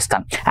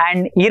Rajasthan.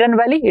 And Iran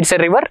Valley, it's a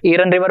river,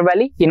 Iran River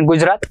Valley in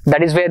Gujarat,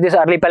 that is where this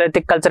early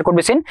Paleolithic culture could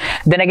be seen.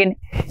 Then again,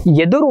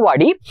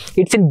 Yedurwadi,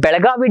 it's in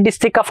Belagavi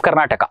district of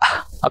Karnataka.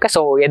 Okay,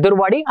 so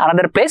Yedurwadi,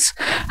 another place,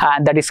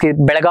 and that is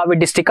Belagavi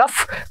district of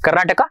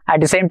Karnataka. At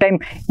the same time,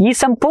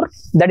 Isampur,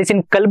 that is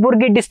in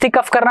Kalburgi district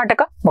of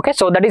Karnataka. Okay,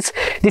 so that is,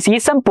 this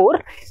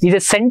Isampur is a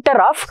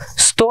center of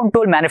stone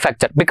tool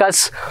manufacture,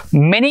 because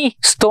many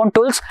stone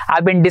tools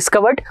have been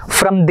discovered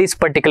from this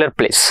particular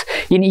place.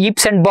 In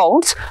Eeps and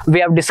Bounds, we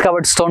have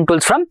discovered stone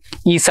tools from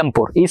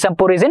Isampur.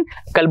 Isampur is in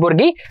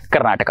Kalburgi,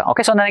 Karnataka.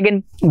 Okay, so then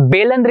again,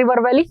 Belan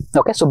River Valley.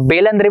 Okay, so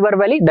Belan River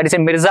Valley, that is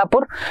in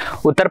Mirzapur,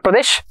 Uttar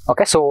Pradesh.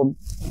 Okay, so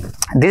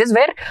this is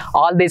where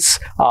all these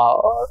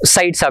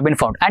sites have been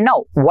found. And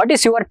now, what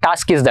is your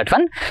task is that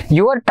one?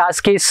 Your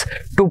task is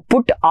to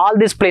put all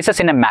these places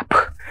in a map.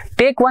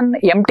 Take one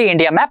empty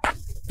India map.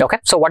 Okay,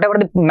 so whatever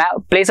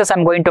the places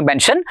I'm going to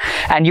mention,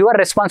 and your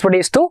responsibility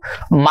is to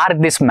mark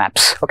these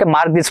maps. Okay,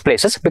 mark these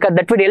places, because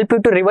that will help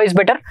you to revise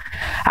better,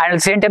 and at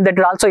the same time that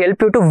will also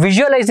help you to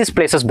visualize these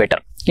places better.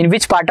 In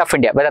which part of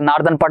India, whether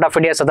northern part of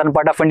India, southern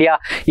part of India,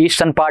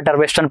 eastern part or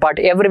western part,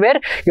 everywhere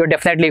you're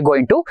definitely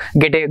going to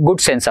get a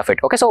good sense of it.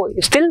 Okay, so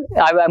still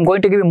I'm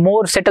going to give you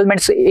more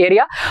settlements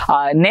area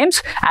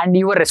names and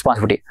your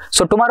responsibility.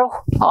 So tomorrow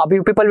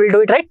you people will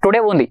do it, right? Today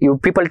only, you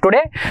people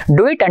today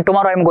do it, and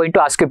tomorrow I'm going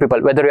to ask you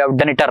people whether you have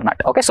done it or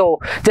not. Okay, so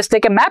just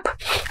take a map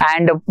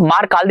and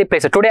mark all the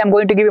places. Today I'm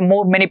going to give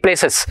you many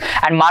places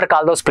and mark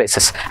all those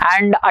places,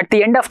 and at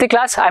the end of the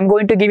class I'm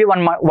going to give you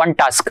one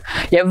task.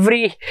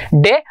 Every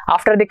day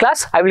after the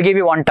class I will give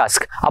you one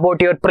task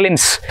about your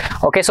prelims.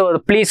 Okay, so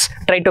please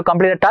try to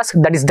complete the task.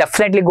 That is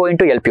definitely going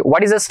to help you.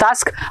 What is this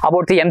task?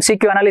 About the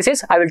MCQ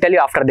analysis I will tell you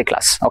after the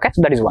class. Okay,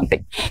 so that is one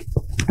thing.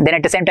 Then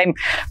at the same time,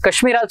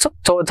 Kashmir also.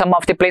 So some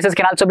of the places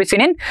can also be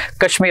seen in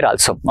Kashmir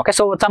also. Okay,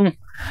 so some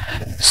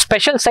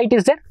special site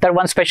is there. That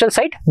one special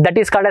site that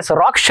is called as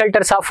rock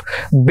shelters of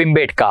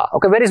Bhimbetka.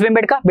 Okay, where is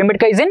Bhimbetka?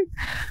 Bhimbetka is in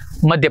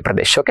Madhya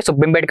Pradesh. Okay, so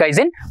Bhimbetka is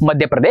in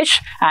Madhya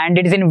Pradesh, and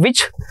it is in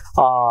which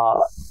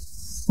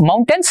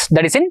mountains?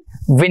 That is in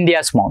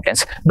Vindhyas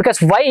mountains.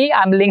 Because why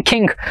I'm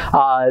linking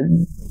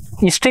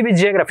history with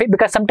geography?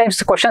 Because sometimes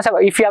the questions have,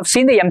 if you have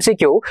seen the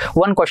MCQ,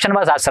 one question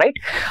was asked, right?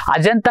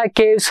 Ajanta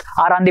caves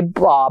are on the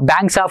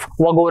banks of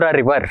Wagora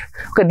river.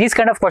 Okay, these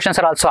kind of questions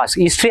are also asked.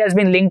 History has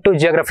been linked to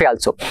geography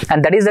also,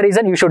 and that is the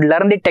reason you should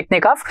learn the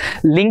technique of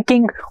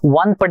linking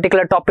one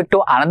particular topic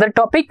to another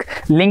topic,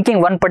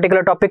 linking one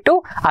particular topic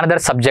to another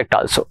subject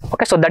also.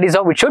 Okay, so that is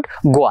how it should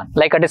go on.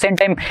 Like at the same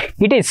time,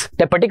 it is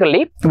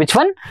particularly which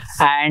one?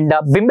 And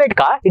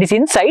Bhimbetka, it is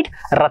inside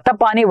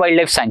Ratapani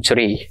Wildlife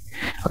Sanctuary.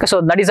 Okay,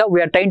 so that is how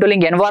we are trying to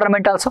link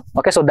environment also.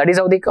 Okay, so that is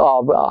how the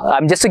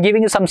I'm just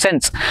giving you some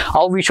sense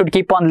how we should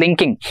keep on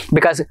linking,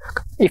 because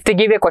if they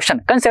give a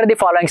question, consider the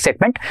following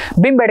statement: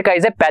 Bhimbetka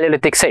is a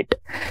Paleolithic site.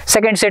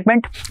 Second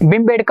statement: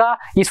 Bhimbetka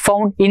is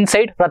found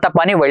inside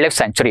Ratapani Wildlife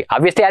Sanctuary.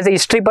 Obviously, as a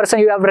history person,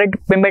 you have read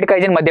Bhimbetka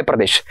is in Madhya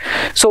Pradesh.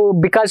 So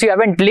because you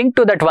haven't linked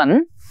to that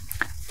one,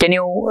 can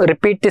you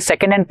repeat the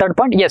second and third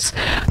point? Yes,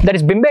 that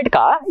is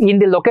Bhimbetka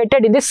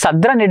located in the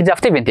southern edge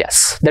of the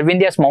Vindhyas, the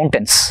Vindhyas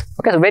mountains.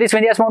 Okay, so where is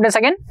Vindhyas mountains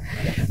again?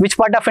 Which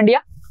part of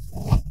India?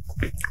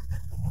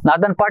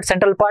 Northern part,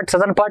 central part,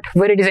 southern part,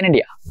 where it is in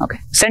India. Okay,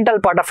 central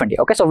part of India.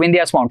 Okay, so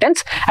Vindhyas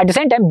mountains. At the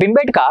same time,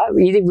 Bhimbetka,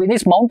 in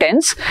these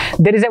mountains,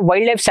 there is a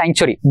wildlife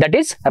sanctuary, that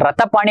is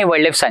Ratapani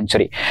Wildlife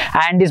Sanctuary,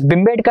 and this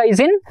Bhimbetka is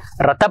in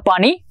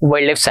Ratapani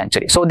Wildlife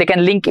Sanctuary. So they can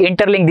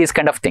interlink these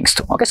kind of things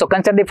too. Okay, so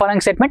consider the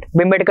following statement: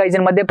 Bhimbetka is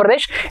in Madhya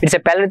Pradesh. It's a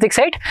Paleolithic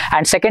site.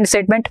 And second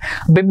statement: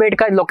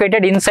 Bhimbetka is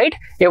located inside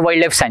a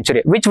wildlife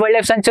sanctuary. Which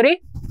wildlife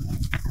sanctuary?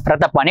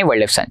 Ratapani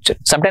Wildlife Sanctuary.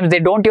 Sometimes they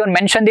don't even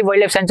mention the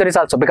wildlife sanctuaries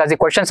also, because the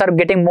questions are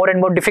getting more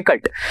and more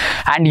difficult,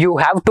 and you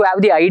have to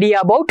have the idea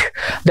about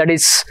that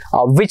is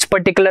which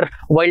particular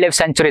wildlife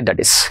sanctuary that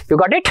is. You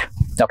got it?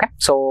 Okay,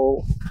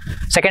 so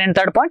second and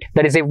third point,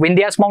 that is the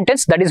Vindhyas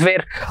mountains, that is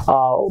where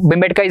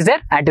Bhimbetka is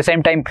there. At the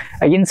same time,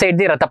 inside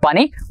the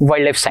Ratapani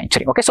Wildlife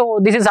Sanctuary. Okay,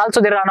 so this is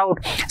also, there are now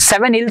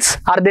 7 hills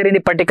are there in the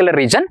particular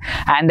region,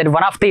 and then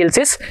one of the hills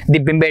is the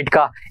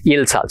Bhimbetka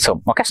hills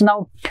also. Okay, so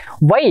now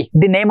why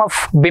the name of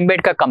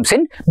Bhimbetka comes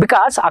in?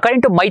 Because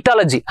according to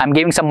mythology, I'm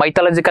giving some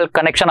mythological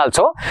connection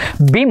also.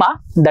 Bhima,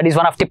 that is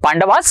one of the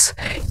Pandavas,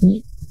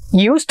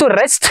 used to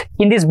rest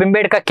in these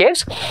Bhimbedka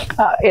caves,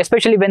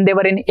 especially when they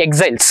were in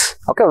exiles.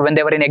 Okay, when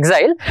they were in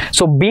exile,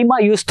 so Bhima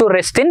used to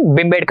rest in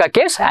Bhimbedka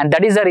caves, and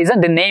that is the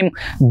reason the name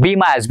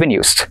Bhima has been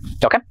used.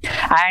 Okay,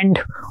 and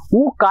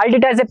who called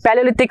it as a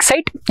Paleolithic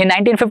site in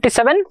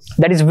 1957?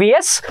 That is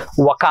V.S.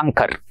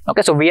 Wakankar.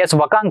 Okay, so V.S.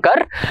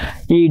 Wakankar,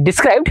 he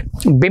described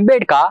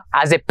Bhimbedka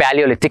as a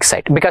Paleolithic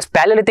site because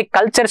Paleolithic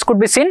cultures could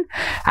be seen,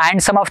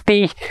 and some of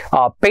the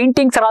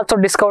paintings are also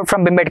discovered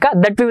from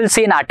Bhimbedka that we will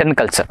see in art and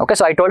culture. Okay,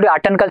 so I told you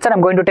art and culture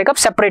I'm going to take up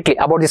separately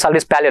about this all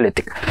this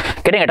Paleolithic.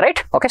 Getting it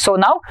right? Okay, so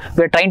now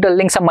we are trying to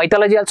link some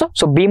mythology also.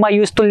 So Bhima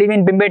used to live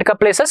in Bhimbedka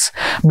places,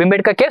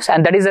 Bhimbedka caves,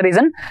 and that is the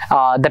reason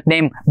that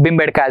name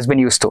Bhimbedka has been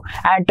used to.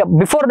 And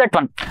before that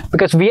one,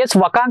 because V.S.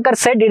 Wakankar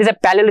said it is a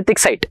Paleolithic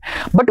site,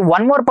 but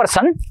one more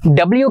person,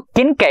 W.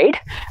 Kincaid,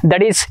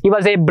 that is, he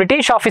was a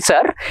British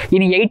officer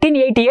in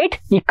 1888,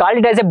 he called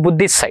it as a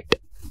Buddhist site.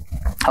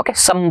 Okay,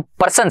 some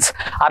persons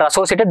are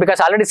associated because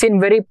I already seen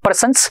very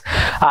persons,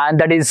 and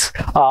that is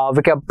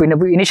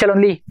initial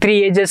only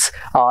 3 ages,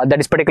 that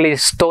is particularly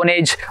Stone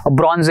Age,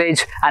 Bronze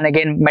Age, and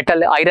again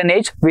Metal Iron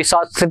Age. We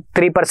saw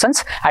 3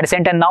 persons at the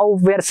same time. Now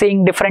we are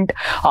seeing different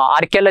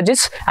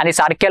archaeologists, and these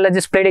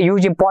archaeologists played a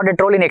huge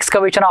important role in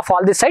excavation of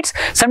all these sites.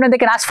 Sometimes they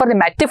can ask for the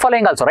math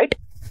following also, right?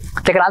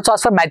 They can also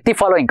ask for math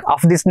following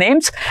of these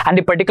names and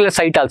the particular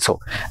site also.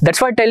 That's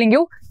why I'm telling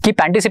you,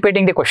 keep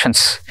anticipating the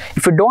questions.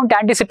 If you don't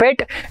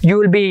anticipate, you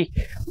will be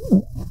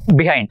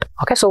behind.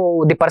 Okay,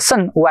 so the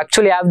person who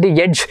actually have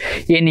the edge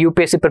in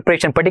UPSC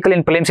preparation, particularly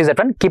in prelims, is that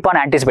one, keep on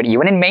anticipating.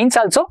 Even in mains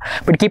also,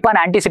 but keep on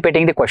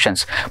anticipating the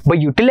questions. By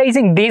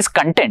utilizing these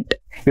content,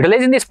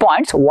 utilizing these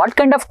points, what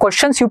kind of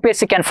questions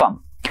UPSC can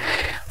form?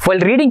 While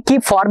reading,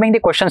 keep forming the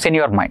questions in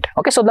your mind.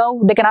 Okay, so now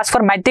they can ask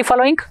for math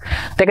following.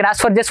 They can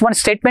ask for just one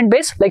statement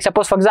base. Like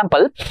suppose, for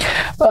example,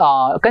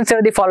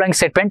 consider the following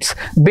statements.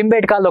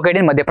 Bhimbedka located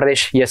in Madhya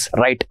Pradesh. Yes,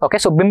 right. Okay,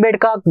 so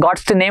Bhimbedka got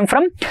the name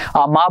from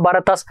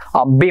Mahabharata's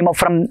Bhima,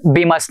 from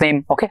Bhima's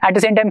name. Okay, at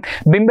the same time,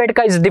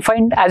 Bhimbedka is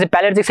defined as a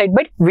Paleolithic site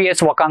by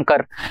V.S.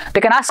 Wakankar.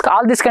 They can ask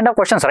all these kind of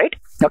questions, right?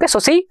 Okay, so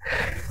see,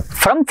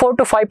 from 4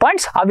 to 5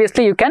 points,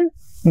 obviously you can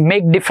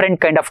make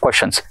different kind of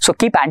questions. So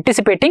keep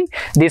anticipating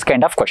these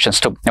kind of questions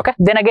too. Okay,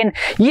 then again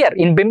here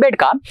in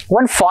Bhimbedka,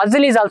 one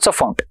fossil is also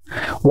found.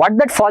 What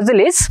that fossil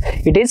is?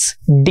 It is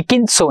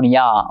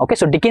Dickinsonia. Okay,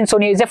 so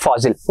Dickinsonia is a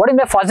fossil. What is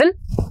the fossil?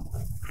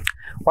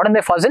 What is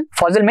the fossil?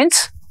 Fossil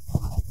means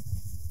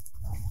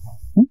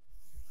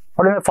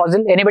what is the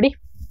fossil? Anybody?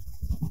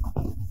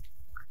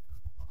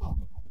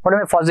 What is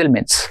the fossil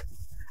means?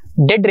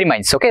 Dead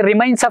remains. Okay,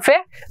 remains of a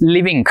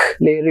living,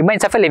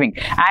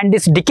 and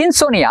this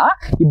Dickinsonia,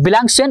 it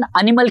belongs to an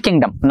animal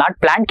kingdom, not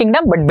plant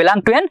kingdom, but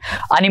belong to an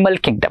animal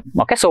kingdom.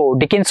 Okay, so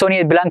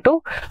Dickinsonia belong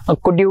to,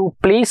 could you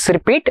please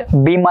repeat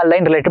Bhima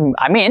line related?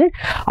 I mean,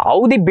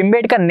 how the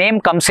Bhimbedka name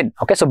comes in.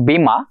 Okay, so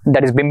Bhima,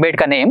 that is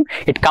Bhimbedka name,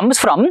 it comes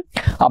from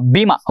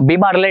Bhima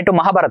related to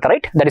Mahabharata,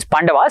 right? That is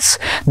Pandavas,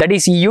 that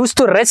is he used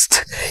to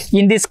rest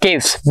in these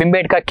caves,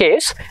 Bhimbedka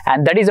caves,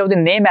 and that is how the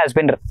name has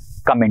been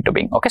come into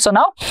being. Okay, so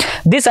now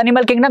this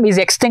animal kingdom is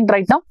extinct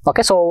right now.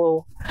 Okay,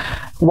 so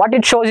what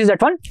it shows is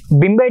that one,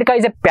 Bhimbedka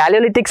is a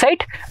Paleolithic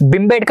site.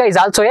 Bhimbedka is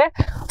also a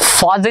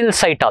fossil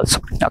site also.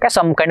 Okay,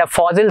 some kind of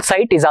fossil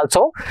site is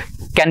also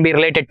can be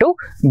related to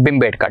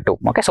Bhimbedka too.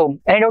 Okay, so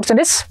any doubts in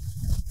this?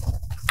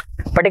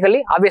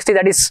 Particularly, obviously,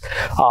 that is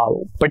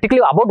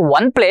particularly about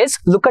one place.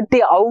 Look at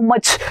the how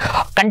much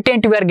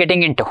content we are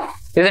getting into,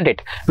 isn't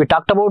it? We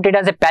talked about it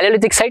as a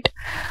Paleolithic site.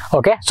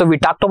 Okay, so we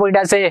talked about it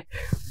as a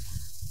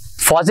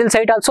fossil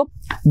site also.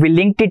 We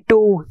linked it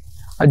to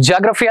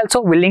geography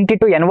also, we linked it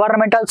to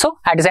environment also,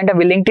 at the same time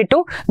we linked it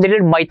to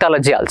little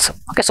mythology also.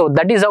 Okay, so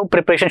that is how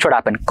preparation should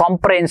happen,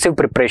 comprehensive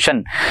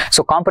preparation.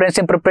 So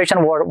comprehensive preparation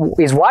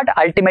is what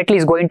ultimately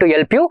is going to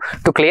help you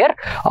to clear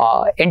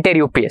entire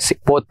UPSC,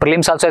 both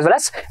prelims also as well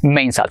as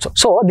mains also.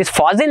 So this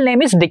fossil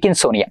name is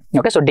Dickinsonia.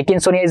 Okay, so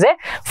Dickinsonia is a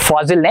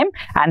fossil name,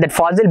 and that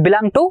fossil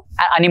belong to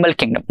an animal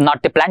kingdom,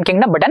 not the plant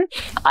kingdom but an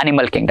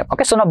animal kingdom.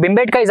 Okay, so now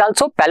Bhimbedka is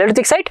also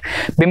Paleolithic site,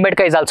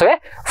 Bhimbedka is also a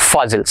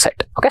fossil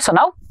site. Okay, so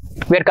now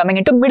we are coming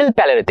into middle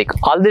Paleolithic.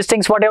 All these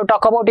things what I have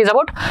talked about is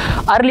about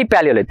early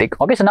Paleolithic.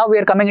 Okay, so now we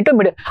are coming into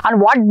middle. On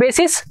what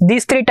basis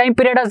these 3 time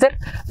periods are there?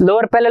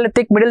 Lower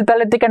Paleolithic, middle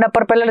Paleolithic and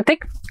upper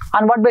Paleolithic.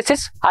 On what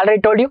basis? I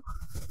already told you.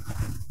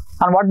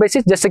 On what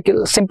basis? Just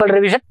a simple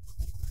revision.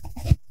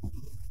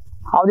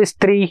 How this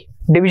 3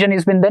 division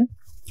is been done?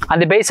 On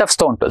the base of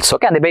stone tools.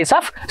 Okay, on the base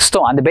of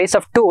stone, on the base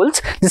of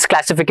tools, this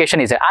classification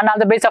is there, and on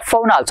the base of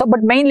fauna also,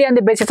 but mainly on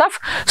the basis of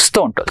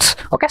stone tools.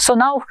 Okay, so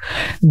now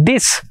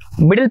this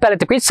middle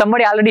Paleolithic, which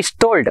somebody already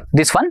told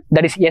this one,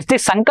 that is S.D.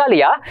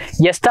 Sankalia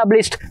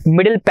established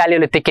middle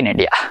Paleolithic in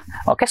India.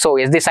 Okay, so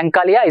S.D.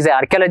 Sankalia is an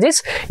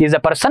archaeologist, is a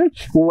person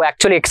who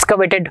actually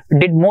excavated,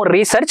 did more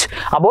research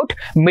about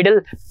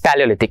middle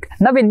Paleolithic.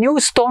 Now a new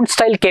stone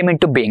style came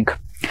into being.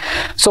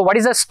 So what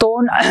is a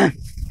stone?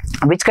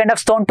 Which kind of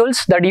stone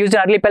tools that are used in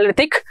early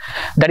Paleolithic?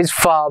 That is,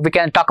 we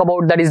can talk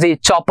about, that is the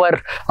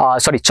choppers,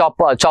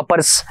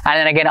 and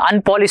then again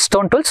unpolished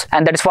stone tools,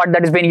 and that is what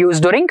that is being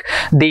used during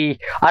the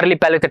early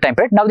Paleolithic time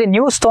period. Now the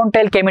new stone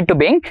tile came into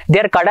being. They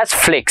are called as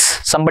flakes.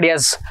 Somebody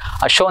has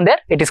shown there.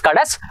 It is called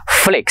as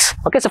flakes.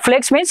 Okay, so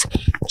flakes means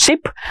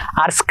chip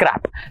or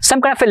scrap,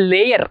 some kind of a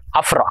layer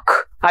of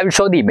rock. I will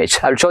show the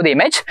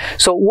image.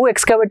 So who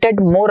excavated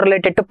more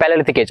related to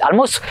Paleolithic age?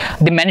 Almost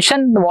the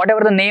mention,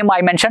 whatever the name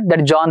I mentioned,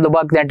 that John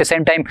Lubbock, at the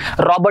same time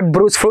Robert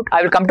Bruce Foote.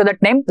 I will come to that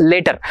name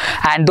later.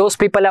 And those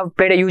people have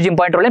played a huge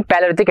important role in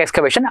Paleolithic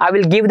excavation. I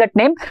will give that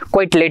name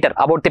quite later.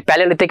 About the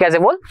Paleolithic as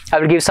a whole, I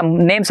will give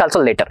some names also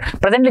later.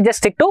 Presently, just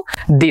stick to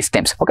these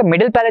names. Okay,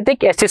 Middle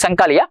Paleolithic, S.C.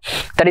 Sankalia.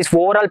 That is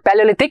overall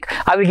Paleolithic.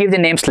 I will give the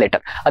names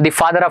later. The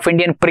father of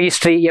Indian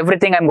priestry,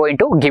 everything I am going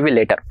to give you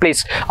later.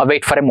 Please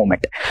wait for a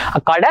moment.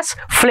 Called as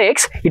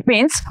flakes, it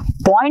means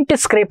point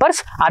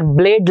scrapers or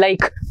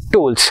blade-like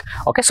tools.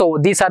 Okay, so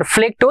these are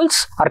flake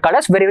tools, are called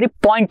as very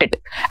pointed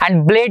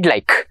and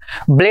blade-like,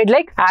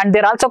 and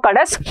they're also called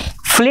as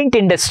flint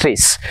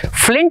industries.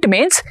 Flint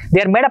means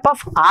they are made up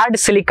of hard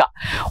silica.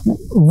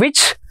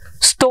 Which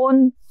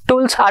stone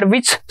tools are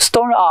which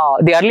stone?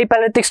 The early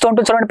Paleolithic stone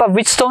tools are made up of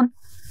which stone?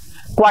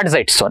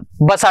 Quartzite stone,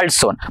 basalt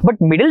stone. But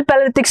Middle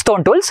Paleolithic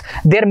stone tools,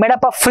 they are made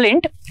up of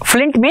flint.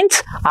 Flint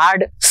means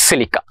hard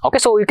silica. Okay,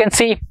 so you can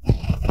see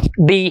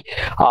the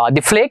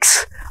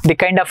flakes, the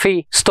kind of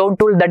a stone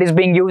tool that is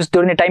being used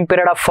during the time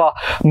period of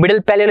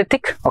Middle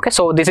Paleolithic. Okay,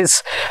 so this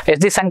is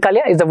S.D.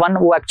 Sankalia is the one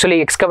who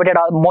actually excavated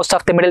most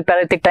of the Middle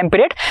Paleolithic time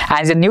period,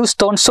 and the new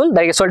stone tool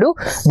that is also do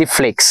the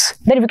flakes.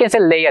 Then we can say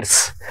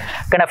layers,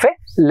 kind of a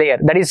layer.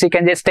 That is, you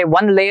can just say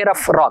one layer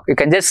of rock. You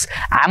can just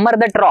hammer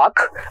that rock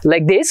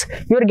like this,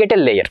 you will get a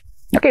layer.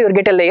 Okay, you will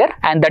get a layer,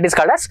 and that is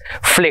called as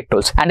flake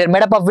tools. And they're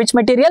made up of which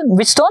material?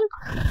 Which stone?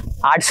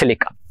 Hard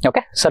silica.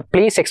 Okay, so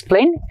please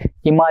explain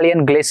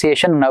Himalayan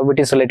glaciation, how it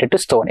is related to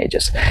stone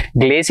ages.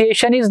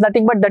 Glaciation is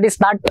nothing but that is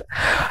not,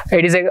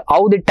 it is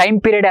how the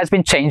time period has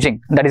been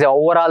changing. That is the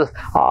overall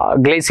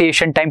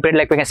glaciation time period,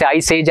 like we can say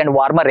ice age and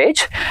warmer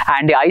age.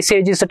 And the ice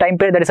age is the time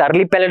period that is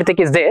early Paleolithic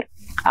is there.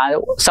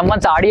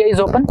 Someone's audio is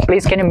open.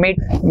 Please can you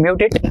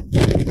mute it?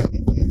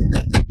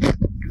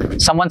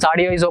 Someone's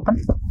audio is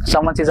open.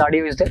 Someone's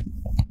audio is there.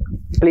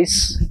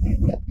 Please,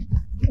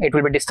 it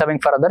will be disturbing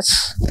for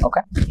others.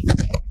 Okay.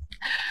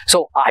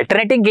 So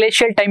alternating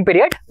glacial time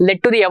period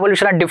led to the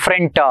evolution of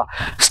different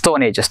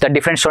stone ages. The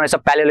different stone ages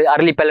of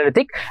early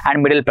Paleolithic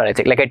and Middle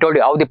Paleolithic. Like I told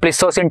you, how the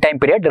Pleistocene time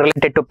period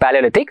related to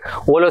Paleolithic,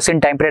 Holocene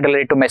time period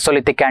related to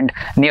Mesolithic and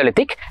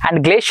Neolithic,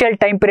 and glacial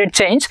time period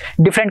change,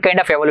 different kind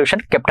of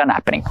evolution kept on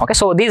happening. Okay,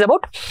 so these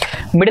about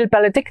Middle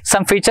Paleolithic,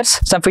 some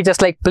features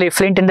like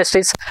flint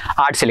industries,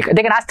 hard silica.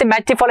 They can ask the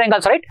match the following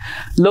also, right?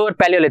 Lower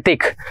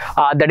Paleolithic,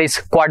 that is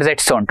quartzite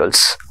stone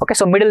tools. Okay,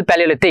 so Middle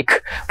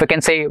Paleolithic, we can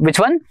say which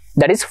one?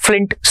 That is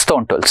flint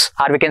stone tools,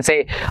 or we can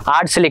say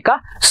hard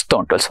silica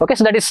stone tools. Okay,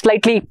 so that is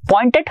slightly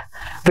pointed.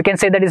 We can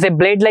say that is a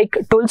blade-like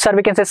tools, or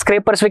we can say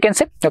scrapers, we can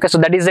say. Okay, so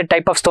that is the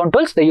type of stone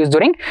tools they use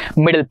during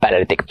Middle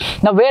Paleolithic.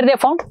 Now, where they are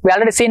found? We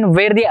already seen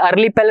where the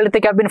early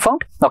Paleolithic have been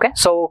found. Okay,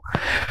 so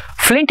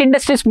flint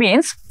industries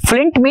means,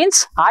 flint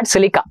means hard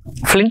silica.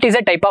 Flint is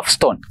a type of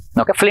stone.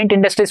 Okay, flint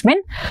industries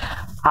mean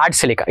hard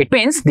silica. It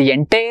means the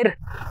entire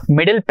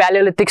Middle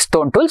Paleolithic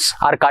stone tools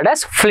are called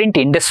as flint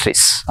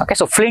industries. Okay,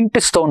 so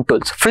flint stone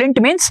tools.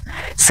 Flint means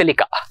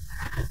silica.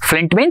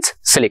 Flint means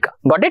silica.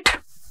 Got it?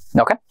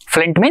 Okay,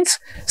 flint means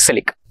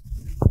silica.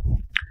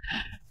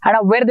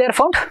 And where they are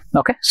found?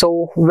 Okay,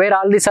 so where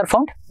all these are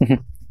found?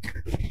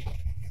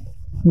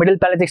 Middle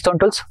Paleolithic stone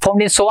tools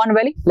found in Soan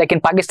Valley, like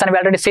in Pakistan we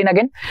already seen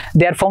again.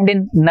 They are found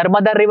in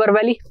Narmada River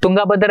Valley,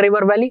 Tungabhadra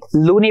River Valley,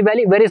 Luni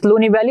Valley. Where is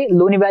Luni Valley?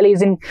 Luni Valley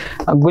is in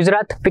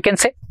Gujarat, we can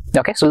say.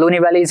 Okay, so Luni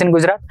Valley is in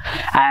Gujarat.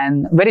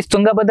 And where is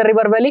Tungabhadra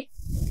River Valley?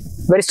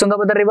 Where is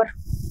Tungabhadra River?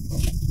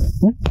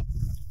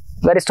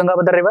 Where is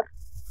Tungabhadra River?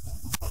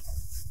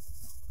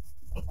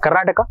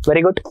 Karnataka.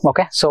 Very good.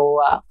 Okay, so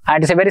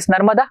and say where is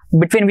Narmada?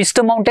 Between which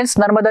two mountains?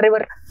 Narmada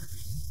River.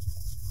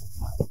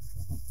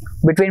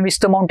 Between which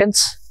two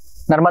mountains?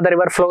 Narmada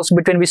River flows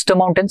between which two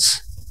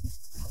mountains?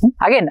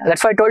 Again,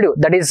 that's why I told you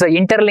that is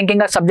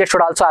interlinking a subject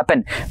should also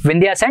happen.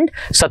 Vindhyas and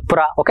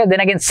Satpura. Okay, then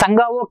again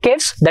Sangavo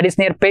caves, that is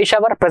near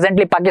Peshawar,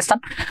 presently Pakistan.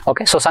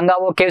 Okay, so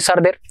Sangavo caves are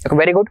there. Okay,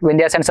 very good.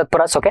 Vindhyas and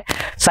Satpuras. Okay,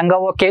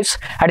 Sangavo caves.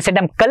 At the same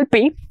time,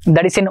 Kalpi,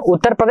 that is in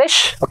Uttar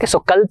Pradesh. Okay, so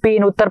Kalpi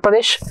in Uttar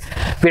Pradesh.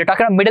 We are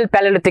talking about Middle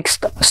Paleolithic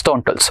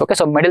stone tools. Okay,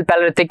 so Middle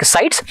Paleolithic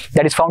sites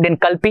that is found in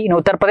Kalpi in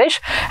Uttar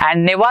Pradesh,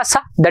 and Nevasa,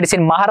 that is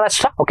in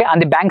Maharashtra. Okay, on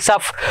the banks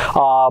of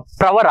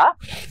Pravara.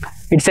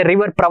 It's a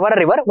river, Pravara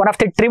river, one of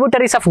the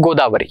tributaries of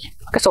Godavari.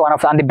 Okay, so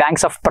on the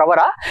banks of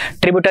Pravara,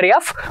 tributary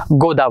of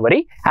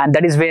Godavari, and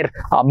that is where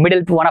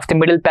one of the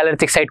Middle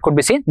Paleolithic site could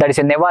be seen. That is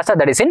in Nevasa,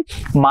 that is in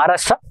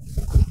Maharashtra.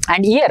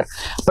 And here,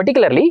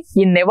 particularly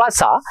in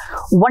Nevasa,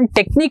 one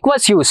technique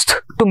was used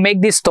to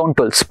make these stone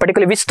tools.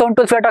 Particularly, which stone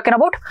tools we are talking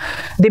about?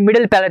 The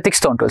Middle Paleolithic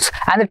stone tools.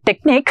 And the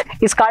technique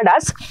is called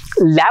as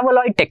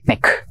lavaloid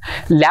technique.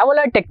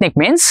 Lavaloid technique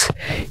means,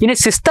 in a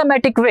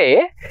systematic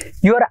way,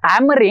 you are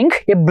hammering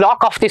a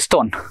block of the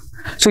stone.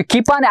 So you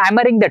keep on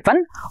hammering that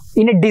one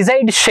in a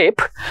desired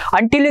shape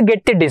until you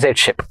get the desired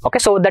shape. Okay,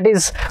 so that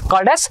is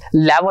called as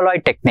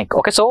lavaloid technique.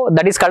 Okay, so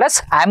that is called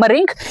as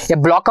hammering a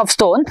block of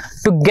stone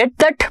to get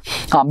that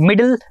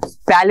Middle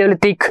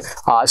Paleolithic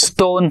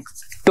stone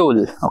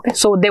tool. Okay,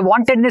 so they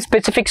wanted in a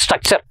specific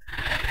structure,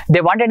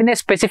 they wanted in a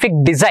specific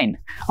design.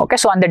 Okay,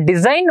 so and the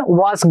design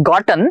was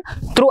gotten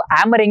through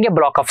hammering a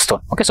block of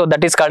stone. Okay, so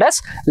that is called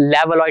as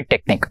lavaloid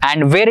technique.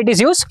 And where it is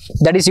used?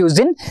 That is used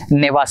in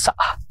Nevasa.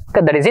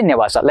 Okay, that is in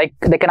Nevasa. Like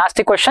they can ask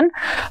the question,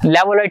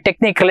 lavaloid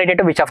technique related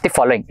to which of the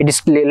following? It is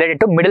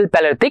related to Middle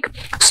Paleolithic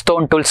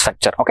stone tool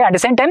structure. Okay, at the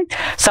same time,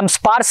 some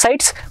sparse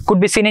sites could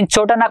be seen in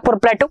Chota Nagpur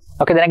Plateau.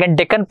 Okay, then again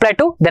Deccan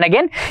Plateau, then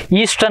again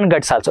Eastern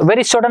Ghats also. Where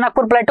is Chota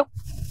Nagpur Plateau?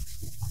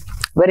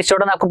 Where is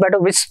Chota Nagpur Plateau?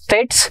 Which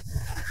states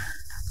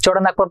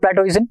Chota Nagpur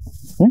Plateau is in?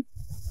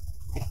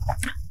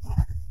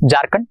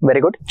 Jharkhand.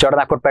 Very good. Chota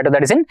Nagpur Plateau,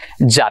 that is in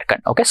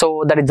Jharkhand. Okay,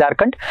 so that is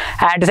Jharkhand.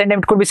 And at the same time,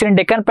 it could be seen in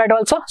Deccan Plateau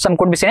also. Some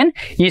could be seen in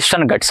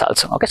Eastern Ghats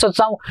also. Okay, so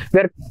now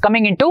we are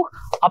coming into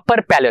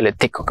Upper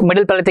Paleolithic. Okay,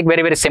 Middle Paleolithic,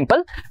 very, very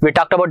simple. We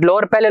talked about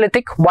Lower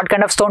Paleolithic, what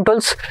kind of stone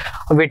tools.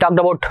 We talked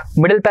about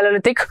Middle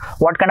Paleolithic,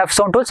 what kind of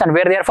stone tools and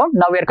where they are found.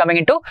 Now we are coming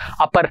into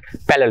Upper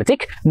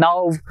Paleolithic.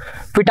 Now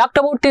we talked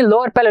about the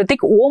Lower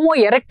Paleolithic. Homo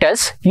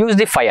erectus used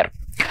the fire.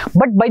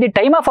 But by the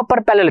time of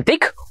Upper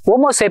Paleolithic,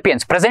 Homo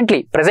sapiens, present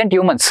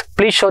humans,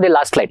 please show the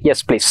last slide.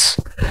 Yes, please.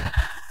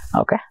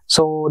 Okay,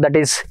 so that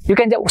is, you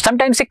can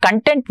sometimes the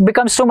content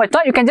becomes too much. Now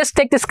you can just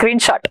take the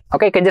screenshot.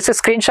 Okay, you can just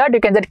screenshot, you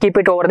can just keep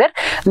it over there.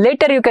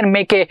 Later you can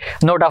make a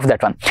note of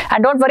that one.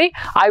 And don't worry,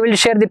 I will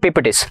share the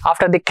PPTs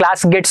after the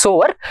class gets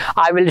over.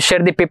 I will share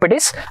the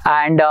PPTs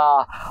and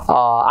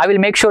I will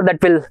make sure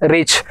that will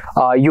reach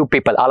you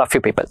people, all of you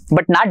people,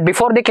 but not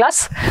before the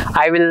class.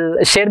 I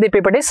will share the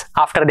PPTs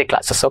after the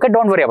classes. Okay,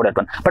 don't worry about that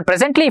one. But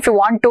presently, if you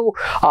want to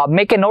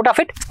make a note of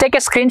it, take a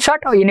screenshot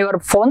in your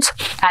phones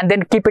and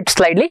then keep it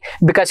slightly,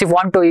 because if you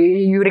want to,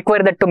 you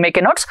require that to make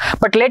a notes.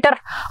 But later,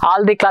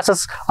 all the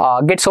classes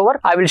gets over,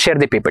 I will share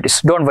the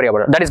PPTs. Don't worry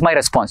about it. That is my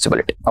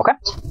responsibility. Okay.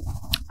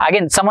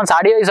 Again, someone's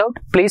audio is out.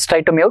 Please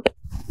try to mute.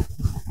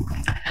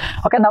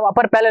 Okay, now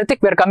Upper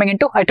Paleolithic we are coming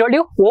into. I told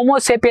you Homo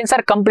sapiens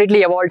are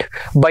completely evolved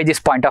by this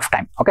point of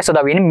time. Okay, so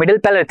the Middle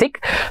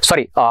Paleolithic,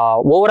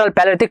 overall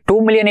Paleolithic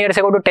 2 million years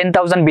ago to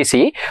 10,000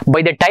 BCE.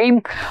 By the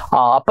time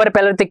Upper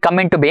Paleolithic come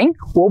into being,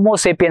 Homo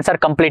sapiens are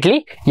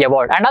completely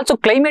evolved, and also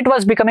climate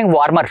was becoming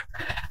warmer.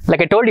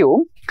 Like I told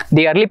you,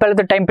 the early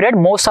Paleolithic time period,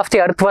 most of the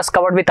earth was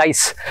covered with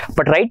ice,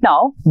 but right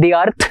now the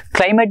earth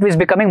climate is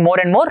becoming more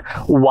and more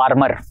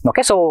warmer.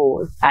 Okay,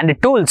 so and the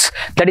tools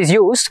that is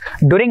used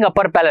during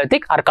Upper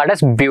Paleolithic are called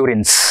as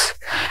burins.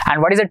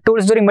 And what is the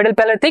tools during Middle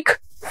Paleolithic?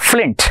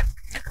 Flint,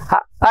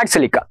 earth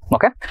silica.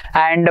 Okay,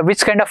 and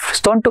which kind of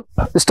stone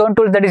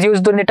tools that is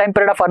used during the time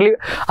period of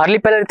early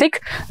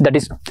Paleolithic? That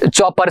is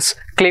choppers,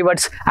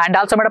 cleavers, and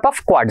also made up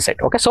of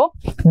quartzite. Okay, so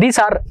these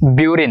are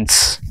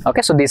burins.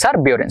 Okay, so these are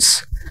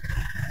burins.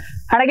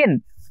 And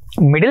again,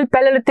 Middle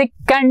Paleolithic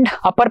and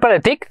Upper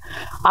Paleolithic,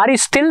 are you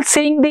still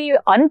seeing the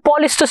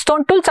unpolished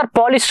stone tools or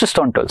polished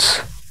stone tools?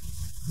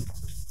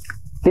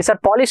 These are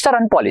polished or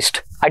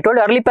unpolished? I told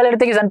you early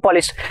Paleolithic is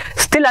unpolished,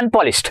 still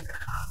unpolished.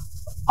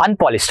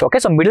 Unpolished. Okay,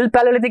 so Middle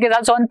Paleolithic is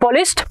also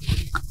unpolished.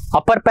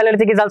 Upper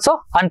Paleolithic is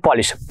also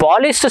unpolished.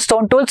 Polished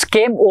stone tools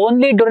came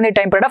only during the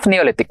time period of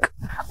Neolithic.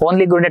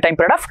 Only during the time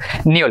period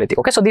of Neolithic.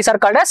 Okay, so these are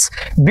called as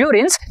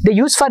burins. They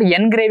use for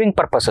engraving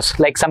purposes,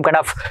 like some kind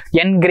of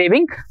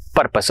engraving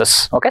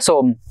purposes. Okay,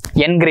 so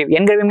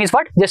engraving means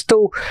what? Just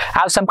to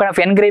have some kind of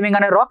engraving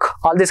on a rock,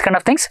 all these kind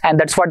of things, and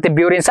that's what the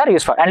burins are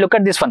used for. And look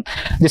at this one,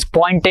 this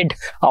pointed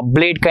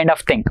blade kind of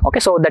thing.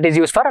 Okay, so that is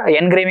used for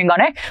engraving on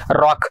a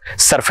rock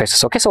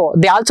surfaces. Okay, so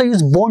they also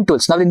use bone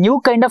tools. Now the new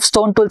kind of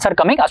stone tools are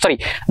coming.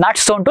 Not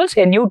stone tools,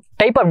 a new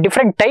type of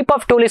different type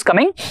of tool is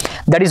coming,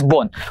 that is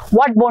bone.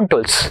 What bone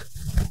tools?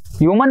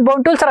 Human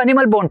bone tools or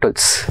animal bone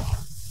tools?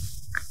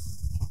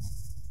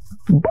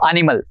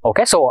 Animal.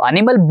 Okay, so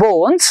animal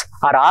bones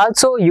are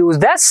also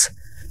used as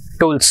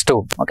tools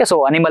too. Okay,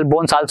 so animal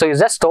bones also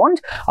used as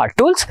stones or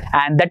tools,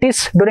 and that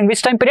is during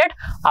which time period?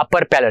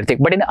 Upper Paleolithic.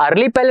 But in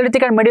early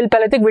Paleolithic and Middle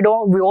Paleolithic,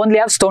 we only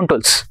have stone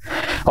tools.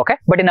 Okay,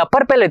 but in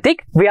Upper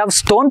Paleolithic we have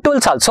stone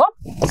tools also,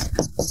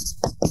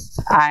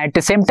 and at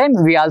the same time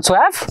we also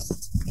have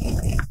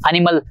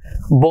animal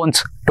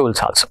bones tools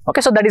also.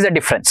 Okay, so that is the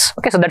difference.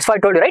 Okay, so that's why I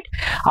told you, right?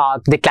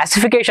 The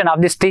classification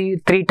of this three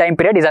time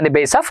period is on the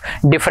basis of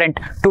different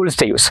tools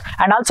they use,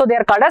 and also they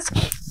are called as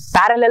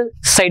parallel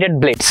sided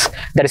blades.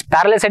 That is,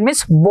 parallel side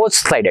means both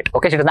sided.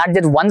 Okay, so it is not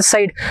just one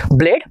side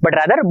blade, but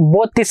rather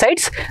both the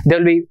sides there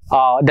will be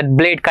the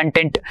blade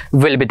content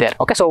will be there.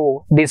 Okay,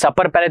 so these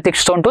Upper Paleolithic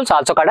stone tools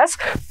also called as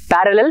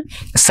parallel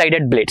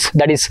sided blades.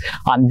 That is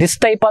on this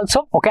type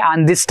also. Okay,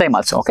 on this time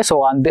also. Okay,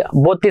 so on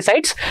both the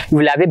sides you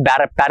will have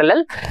the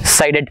parallel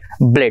sided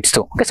blades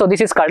too. Okay, so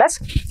this is called as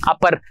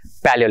Upper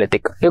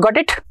Paleolithic. You got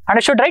it?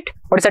 Understood, right?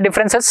 What is the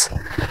differences?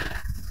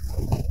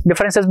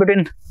 Differences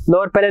between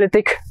Lower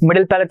Paleolithic,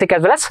 Middle Paleolithic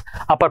as well as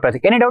Upper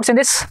Paleolithic. Any doubts in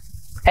this?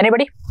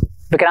 Anybody?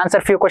 We can answer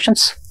a few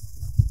questions.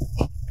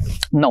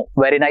 No.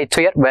 Very nice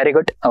to hear. Very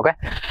good. Okay.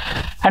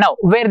 And now,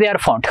 where they are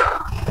found?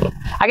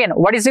 Again,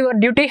 what is your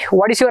duty?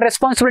 What is your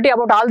responsibility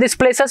about all these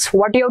places?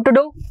 What you have to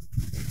do?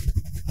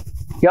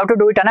 You have to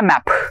do it on a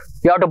map.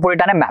 You have to put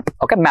it on a map.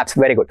 Okay, maps.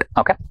 Very good.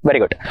 Okay, very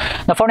good.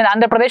 Now found in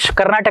Andhra Pradesh,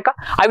 Karnataka.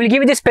 I will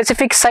give you the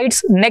specific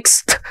sites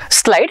next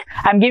slide.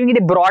 I am giving you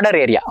the broader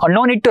area.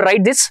 No need to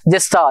write this.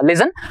 Just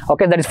listen.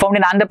 Okay, that is found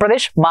in Andhra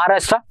Pradesh,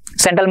 Maharashtra,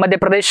 Central Madhya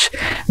Pradesh,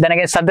 then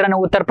again Southern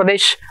Uttar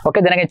Pradesh.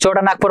 Okay, then again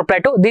Chota Nagpur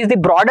Plateau. This is the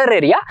broader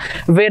area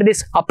where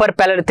this Upper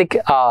Paleolithic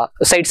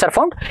sites are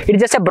found. It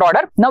is just a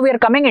broader. Now we are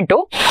coming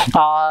into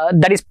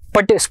that is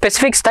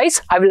specific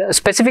sites. I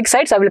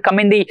will come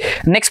in the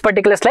next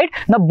particular slide.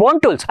 Now bone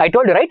tools. I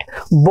told you, right?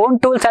 Bone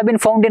tools have been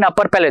found in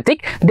Upper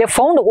Paleolithic. They are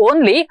found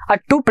only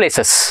at two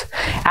places,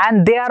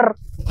 and they are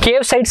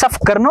cave sites of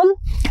Kurnool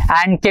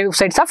and cave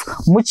sites of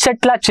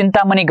Muchetla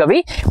Chintamani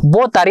Gavi.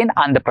 Both are in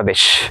Andhra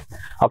Pradesh.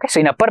 Okay, so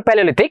in Upper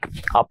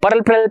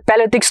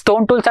Paleolithic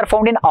stone tools are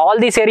found in all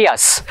these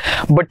areas,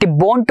 but the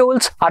bone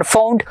tools are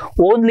found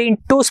only in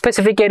two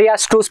specific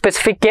areas, two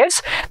specific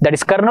caves. That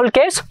is Kurnool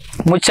caves,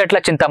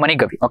 Muchetla Chintamani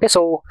Gavi. Okay,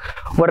 so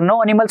were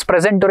no animals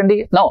present during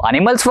the? No,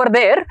 animals were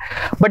there,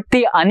 but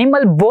the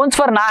animal bones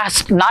were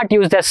not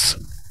used as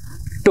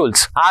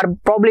tools, or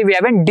probably we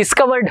haven't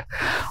discovered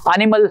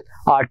animal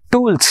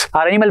tools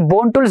or animal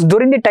bone tools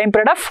during the time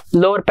period of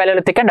Lower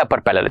Paleolithic and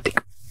Upper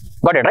Paleolithic.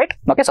 Got it, right?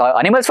 Okay, so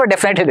animals were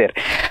definitely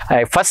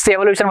there. First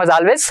evolution was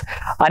always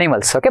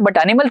animals. Okay, but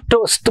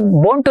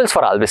bone tools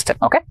were always there.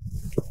 Okay.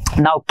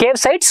 Now cave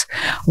sites.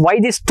 Why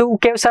these two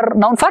caves are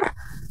known for?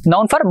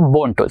 Known for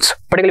bone tools.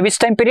 Particularly which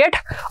time period?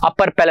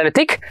 Upper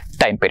Paleolithic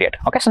time period.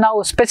 Okay, so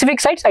now specific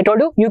sites. I told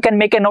you, you can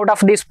make a note of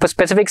these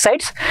specific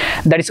sites.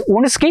 That is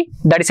Uniski,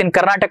 that is in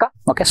Karnataka.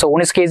 Okay, so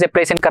Uniski is a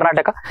place in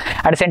Karnataka.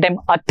 At the same time,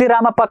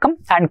 Attiramapakam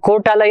and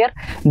Kotalayar,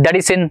 that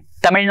is in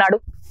Tamil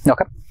Nadu.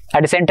 Okay.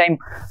 At the same time,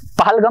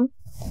 Pahalgam,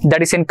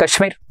 that is in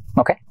Kashmir.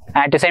 Okay.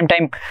 At the same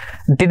time,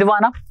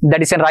 Didwana,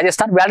 that is in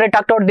Rajasthan. We already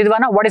talked about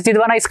Didwana. What is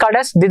Didwana is called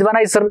as?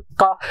 Didwana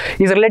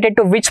is related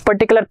to which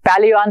particular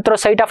paleoanthro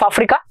site of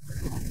Africa?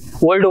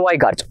 Olduvai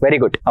Gorge. Very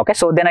good. Okay,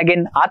 so then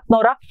again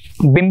Atnora,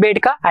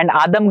 Bimbedka and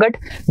Adamgarh,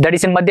 that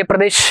is in Madhya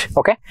Pradesh.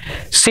 Okay,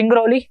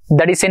 Singrauli,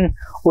 that is in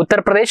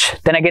Uttar Pradesh.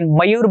 Then again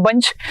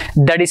Mayurbhanj,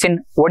 that is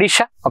in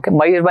Odisha. Okay,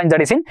 Mayurbhanj, that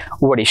is in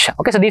Odisha.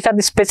 Okay, so these are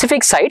the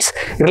specific sites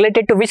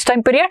related to which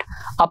time period?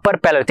 Upper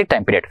Paleolithic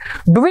time period.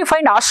 Do we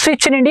find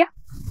ostrich in India?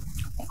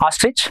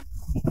 Ostrich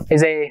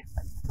is a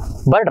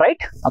bird, right?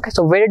 Okay,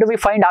 so where do we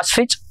find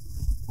ostrich?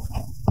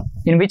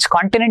 In which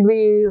continent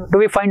do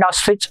we find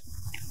ostrich?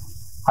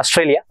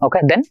 Australia. Okay,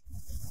 then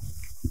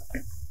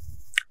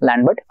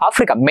land bird.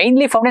 Africa,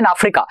 mainly found in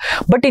Africa,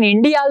 but in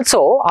India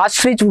also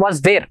ostrich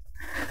was there.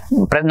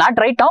 Not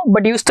right now,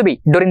 but used to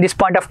be during this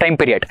point of time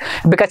period,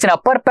 because in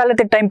Upper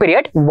Paleolithic time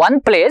period, one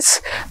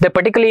place,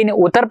 particularly in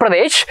Uttar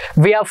Pradesh,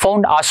 we have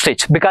found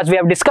ostrich, because we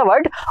have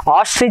discovered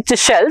ostrich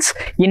shells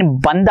in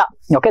Banda.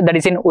 Okay, that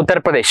is in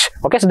Uttar Pradesh.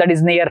 Okay, so that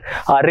is near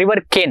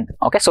river Ken.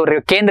 Okay, so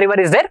Ken river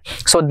is there.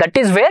 So that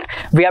is where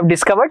we have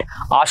discovered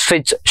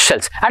ostrich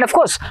shells. And of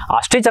course,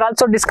 ostrich are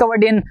also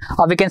discovered in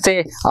we can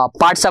say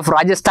parts of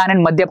Rajasthan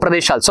and Madhya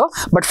Pradesh also.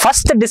 But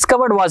first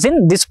discovered was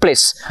in this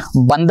place,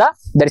 Banda,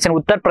 that is in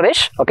Uttar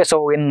Pradesh. Okay,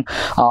 so in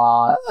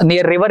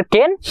near river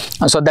Ken.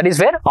 So that is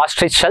where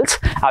ostrich shells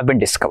have been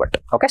discovered.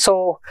 Okay,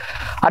 so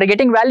are you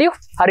getting value?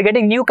 Are you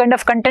getting new kind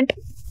of content?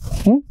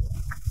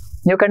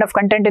 New kind of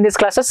content in these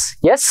classes?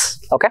 Yes.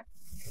 Okay.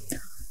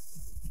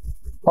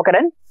 Okay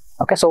then.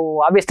 Okay,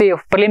 so obviously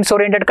prelims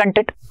oriented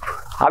content.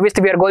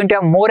 Obviously we are going to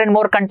have more and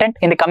more content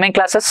in the coming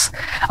classes.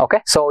 Okay,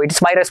 so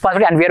it's my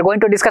responsibility, and we are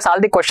going to discuss all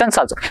the questions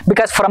also,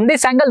 because from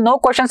this angle no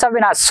questions have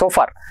been asked so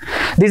far.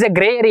 This is a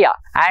gray area,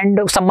 and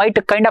some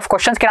kind of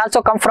questions can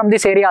also come from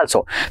this area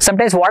also.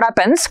 Sometimes what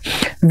happens,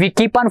 we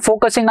keep on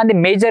focusing on the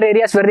major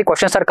areas where the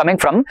questions are coming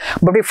from,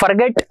 but we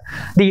forget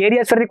the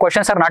areas where the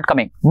questions are not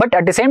coming. But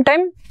at the same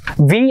time,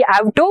 we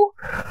have to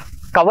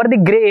cover the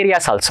gray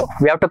areas also.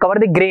 We have to cover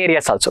the gray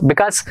areas also,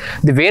 because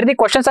where the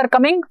questions are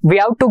coming, we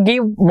have to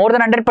give more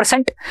than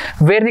 100%.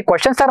 Where the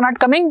questions are not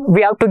coming,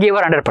 we have to give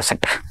our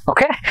 100%.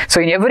 Okay,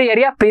 so in every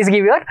area, please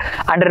give your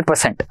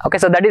 100%. Okay,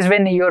 so that is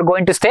when you are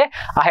going to stay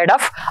ahead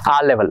of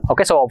all level.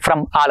 Okay, so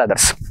from all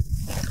others.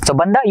 So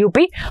Banda, UP,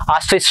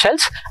 ostrich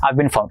shells have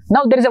been found.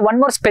 Now there is one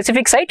more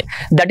specific site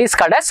that is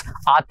called as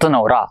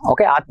Athnora.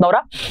 Okay,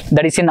 Athnora,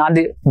 that is on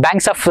the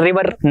banks of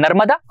river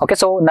Narmada. Okay,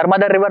 so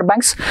Narmada river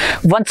banks.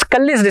 One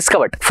skull is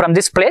discovered from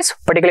this place,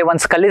 particularly one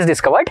skull is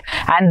discovered,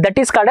 and that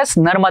is called as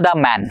Narmada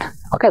man.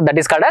 Okay, that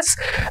is called as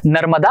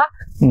Narmada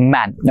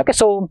man. Okay,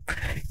 so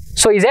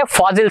is a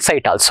fossil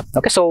site also.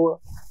 Okay,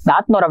 so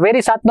Athnora, where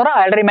is Athnora?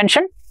 I already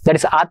mentioned. That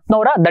is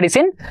Athnora, that is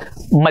in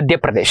Madhya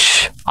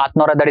Pradesh.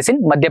 Athnora, that is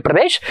in Madhya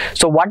Pradesh.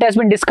 So what has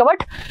been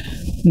discovered?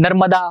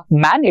 Narmada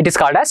man, it is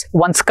called as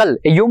one skull,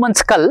 a human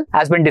skull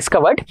has been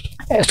discovered.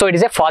 So it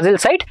is a fossil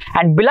site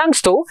and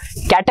belongs to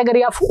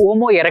category of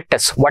Homo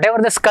erectus. Whatever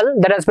the skull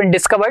that has been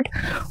discovered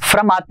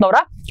from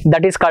Athnora,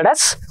 that is called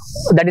as,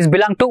 that is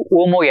belong to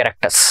Homo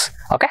erectus.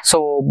 Okay,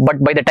 so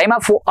but by the time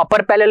of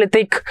Upper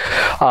Paleolithic,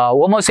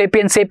 Homo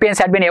sapiens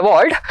had been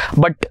evolved,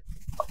 but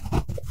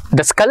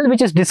the skull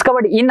which is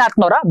discovered in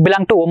Athnora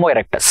belong to Homo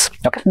erectus.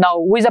 Okay. Now,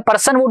 who is the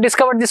person who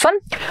discovered this one?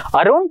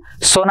 Arun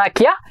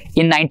Sonakia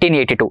in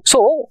 1982.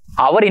 So,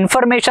 our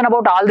information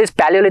about all this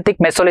Paleolithic,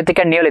 Mesolithic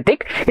and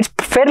Neolithic, it's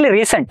fairly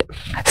recent.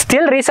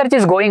 Still research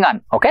is going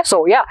on. Okay.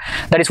 So, yeah,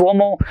 that is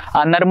Homo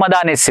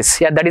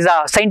Narmadanensis. Yeah, that is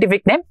a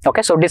scientific name.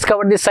 Okay. So,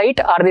 discovered the site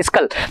or the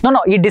skull.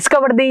 No, he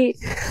discovered the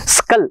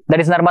skull.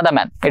 That is Narmada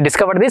man. He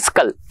discovered the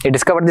skull. He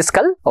discovered the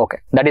skull. Okay.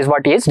 That is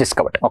what he has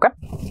discovered. Okay.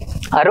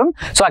 Arun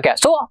Sonakia.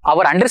 So,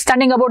 our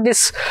understanding about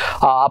this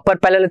Upper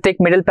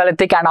Paleolithic, Middle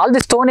Paleolithic and all the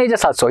Stone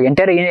Ages also,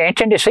 entire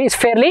ancient history is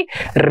fairly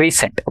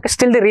recent. Okay.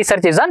 Still the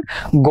research is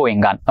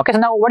going on. Okay, so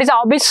now what is the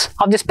hobbies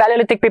of these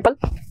Paleolithic people?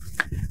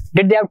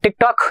 Did they have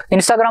TikTok,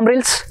 Instagram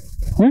reels?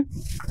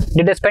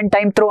 Did they spend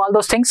time through all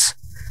those things?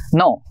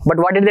 No, but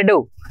what did they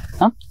do?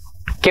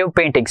 Cave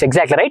paintings,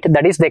 exactly right.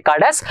 That is they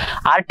called as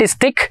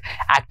artistic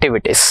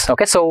activities.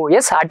 Okay, so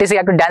yes, artistic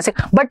activity, dancing,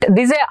 but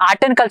this is a art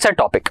and culture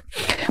topic.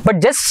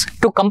 But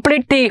just to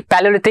complete the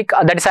Paleolithic,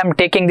 that is I am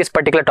taking this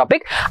particular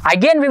topic.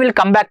 Again, we will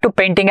come back to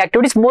painting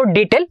activities in more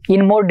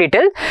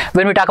detail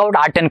when we talk about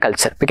art and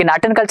culture. Because in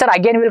art and culture,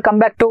 again we will come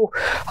back to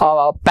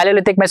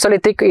Paleolithic,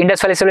 Mesolithic,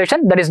 Indus Valley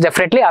civilization. That is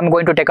definitely I am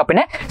going to take up in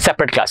a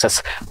separate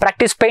classes.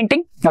 Practice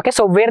painting. Okay,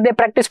 so where they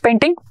practice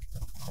painting?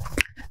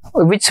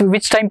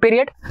 Which time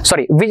period?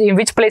 Sorry, in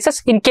which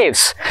places? In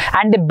caves,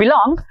 and they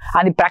belong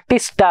and the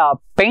practice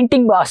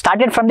painting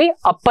started from the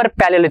Upper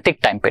Paleolithic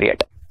time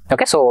period.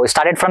 Okay, so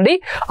started from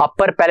the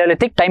Upper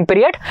Paleolithic time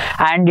period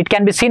and it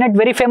can be seen at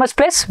very famous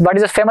place. What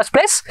is the famous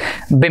place?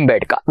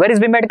 Bhimbedka. Where is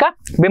Bhimbedka?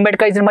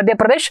 Bhimbedka is in Madhya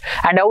Pradesh.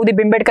 And how the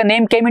Bhimbedka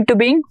name came into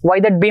being? Why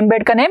that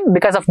Bhimbedka name?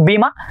 Because of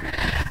Bhima.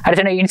 And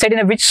inside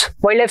in which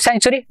wildlife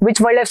sanctuary? Which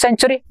wildlife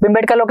sanctuary?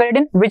 Bhimbedka located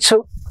in which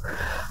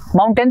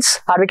mountains,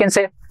 or we can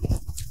say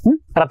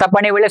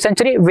Ratapani Wildlife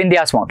Sanctuary,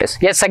 Vindhyas Mountains.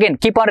 Yes, again,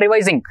 keep on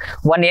revising.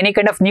 When any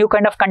kind of new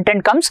kind of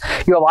content comes,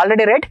 you have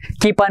already read,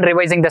 keep on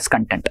revising this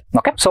content.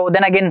 Okay, so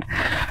then again,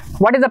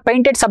 what is the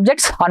painted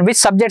subjects? On which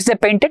subjects they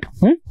painted?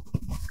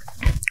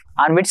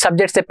 On which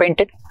subjects they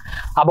painted?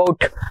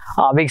 About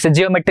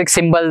geometric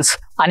symbols,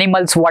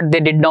 animals, what they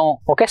did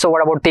know. Okay, so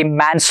what about the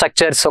man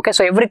structures? Okay,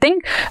 so everything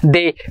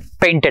they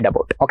painted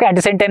about. Okay, at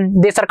the same time,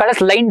 these are called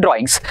as line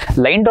drawings.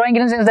 Line drawing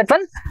in the sense that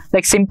one,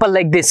 like simple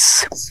like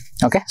this.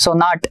 Okay, so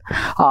not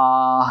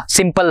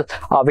simple,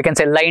 we can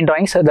say line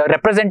drawings. The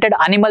represented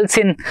animals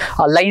in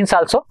lines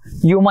also,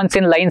 humans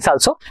in lines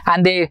also,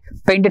 and they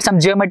painted some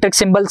geometric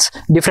symbols,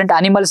 different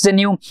animals they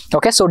knew.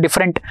 Okay, so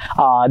different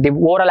the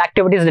oral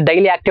activities, the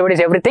daily activities,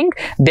 everything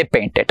they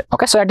painted.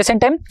 Okay, so at the same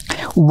time,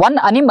 one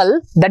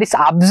animal that is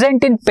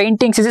absent in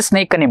paintings is a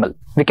snake animal.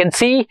 We can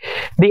see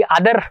the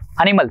other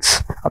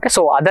animals. Okay,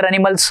 so other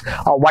animals,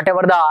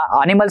 whatever the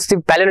animals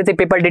the Paleolithic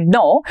people did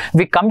know,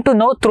 we come to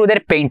know through their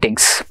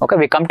paintings. Okay,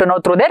 we come to know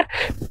through their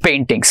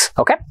paintings.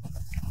 Okay,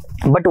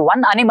 but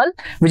one animal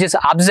which is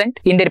absent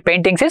in their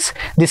paintings is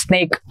the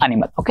snake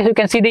animal. Okay, so you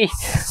can see the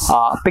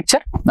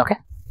picture. Okay,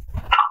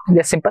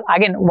 just simple.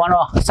 Again,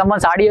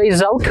 someone's audio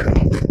is out.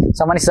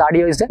 Someone's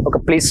audio is there. Okay,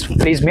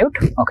 please mute.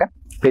 Okay,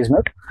 please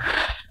mute.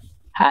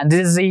 And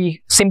this is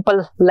the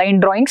simple line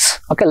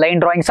drawings. Okay, line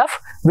drawings of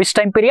which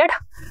time period?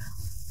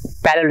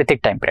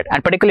 Paleolithic time period,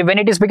 and particularly when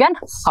it is began,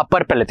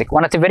 Upper Paleolithic.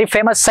 One of the very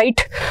famous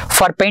site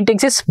for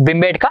paintings is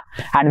Bhimbedka,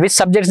 and which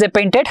subjects they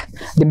painted?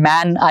 The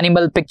man,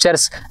 animal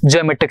pictures,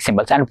 geometric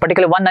symbols, and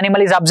particularly one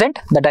animal is absent.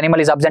 That animal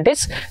is absent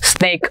is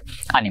snake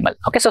animal.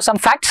 Okay, so some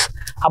facts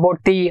about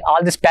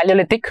all this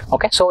Paleolithic.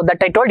 Okay, so that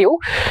I told you,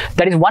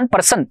 there is one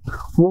person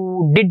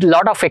who did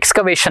lot of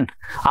excavation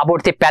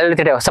about the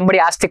Paleolithic. Somebody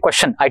asked the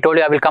question. I told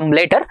you I will come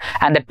later,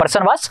 and that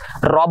person was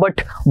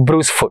Robert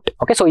Bruce Foote.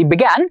 Okay, so he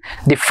began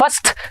the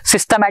first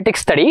systematic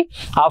study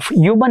of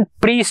human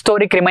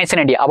prehistoric remains in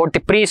India, about the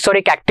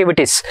prehistoric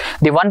activities.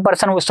 The one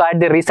person who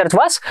started the research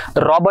was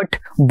Robert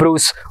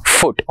Bruce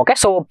Foote. Okay,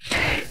 so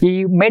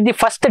he made the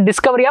first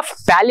discovery of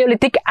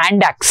Paleolithic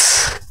hand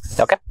axe.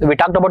 Okay, we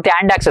talked about the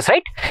hand axes,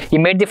 right? He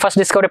made the first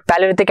discovery of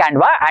Paleolithic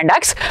hand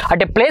axe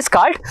at a place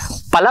called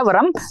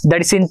Palavaram,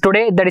 that is in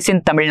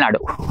Tamil Nadu.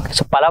 Okay,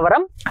 so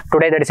Palavaram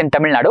today, that is in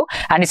Tamil Nadu,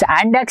 and his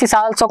hand axe is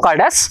also called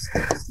as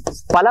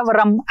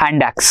Palavaram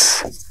hand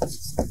axe.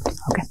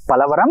 Okay,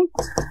 Palavaram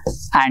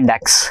and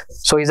axe.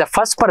 So he is the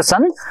first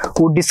person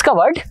who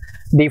discovered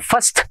the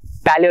first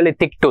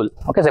Paleolithic tool.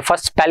 Okay, the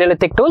first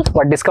Paleolithic tool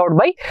was discovered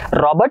by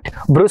Robert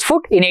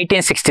Brucefoot in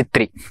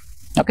 1863.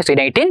 Okay, so in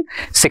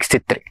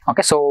 1863.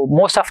 Okay, so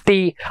most of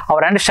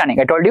our understanding,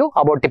 I told you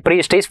about the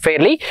prehistory, is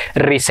fairly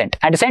recent.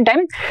 At the same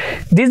time,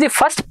 this is the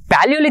first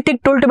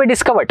Paleolithic tool to be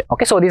discovered.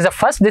 Okay, so this is the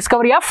first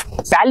discovery of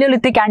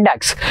Paleolithic hand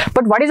axe.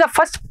 But what is the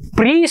first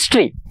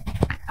prehistory?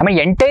 I mean,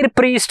 entire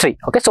prehistory.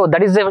 Okay, so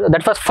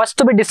that was first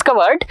to be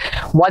discovered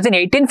was in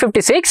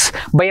 1856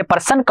 by a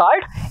person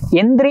called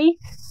Henry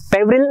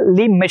Peveril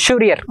Le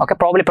Mesurier. Okay,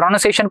 probably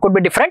pronunciation could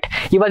be different.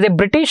 He was a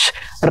British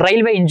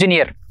railway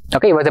engineer.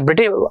 Okay, he was a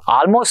British.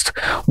 Almost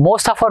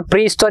most of our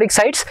prehistoric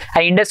sites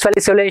and Indus Valley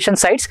civilization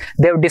sites,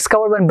 they were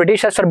discovered when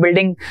Britishers were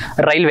building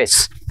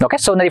railways. Okay,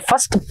 so the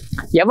first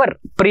ever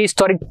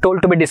prehistoric tool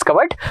to be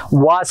discovered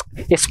was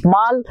a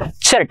small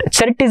chert.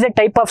 Chert is a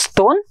type of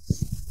stone,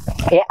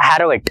 a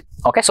arrowhead.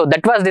 Okay, so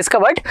that was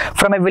discovered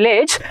from a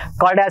village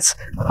called as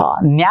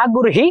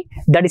Nyagurhi,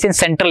 that is in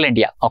central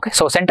India. Okay,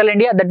 so central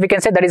India, that we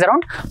can say that is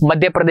around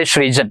Madhya Pradesh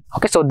region.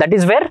 Okay, so that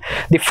is where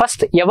the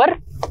first ever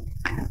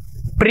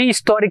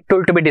prehistoric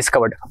tool to be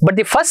discovered. But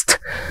the first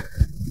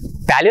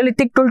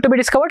Paleolithic tool to be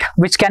discovered,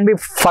 which can be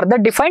further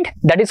defined,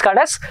 that is called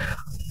as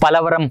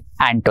Palavaram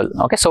hand tool.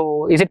 Okay,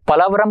 so is it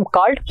Palavaram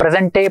called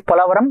present day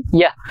Palavaram?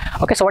 Yeah.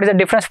 Okay, so what is the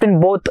difference between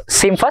both?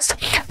 Same first.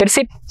 Let's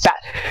see,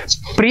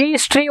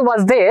 prehistory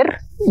was there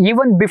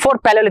even before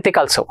Paleolithic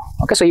also.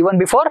 Okay, so even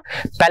before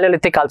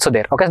Paleolithic also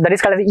there. Okay, so that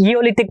is called as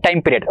Eolithic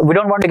time period. We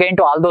don't want to get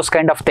into all those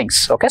kind of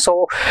things. Okay,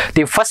 so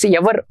the first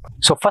ever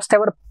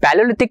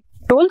Paleolithic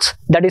tools,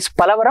 that is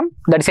Palavaram,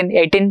 that is in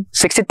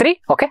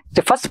 1863. Okay,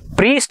 the first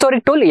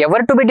prehistoric tool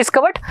ever to be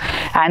discovered,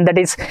 and that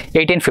is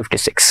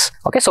 1856.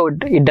 Okay, so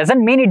it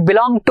doesn't mean it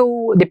belonged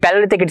to the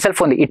Paleolithic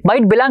itself only. It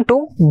might belong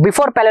to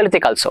before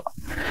Paleolithic also.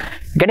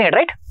 Getting it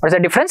right? What is the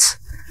difference?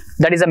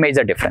 That is a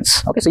major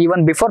difference. Okay, so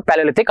even before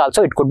Paleolithic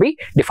also it could be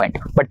defined.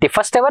 But the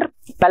first ever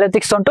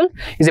Paleolithic stone tool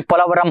is a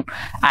Palavaram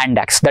hand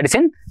axe, that is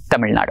in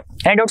Tamil Nadu.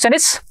 Any doubts on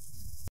this?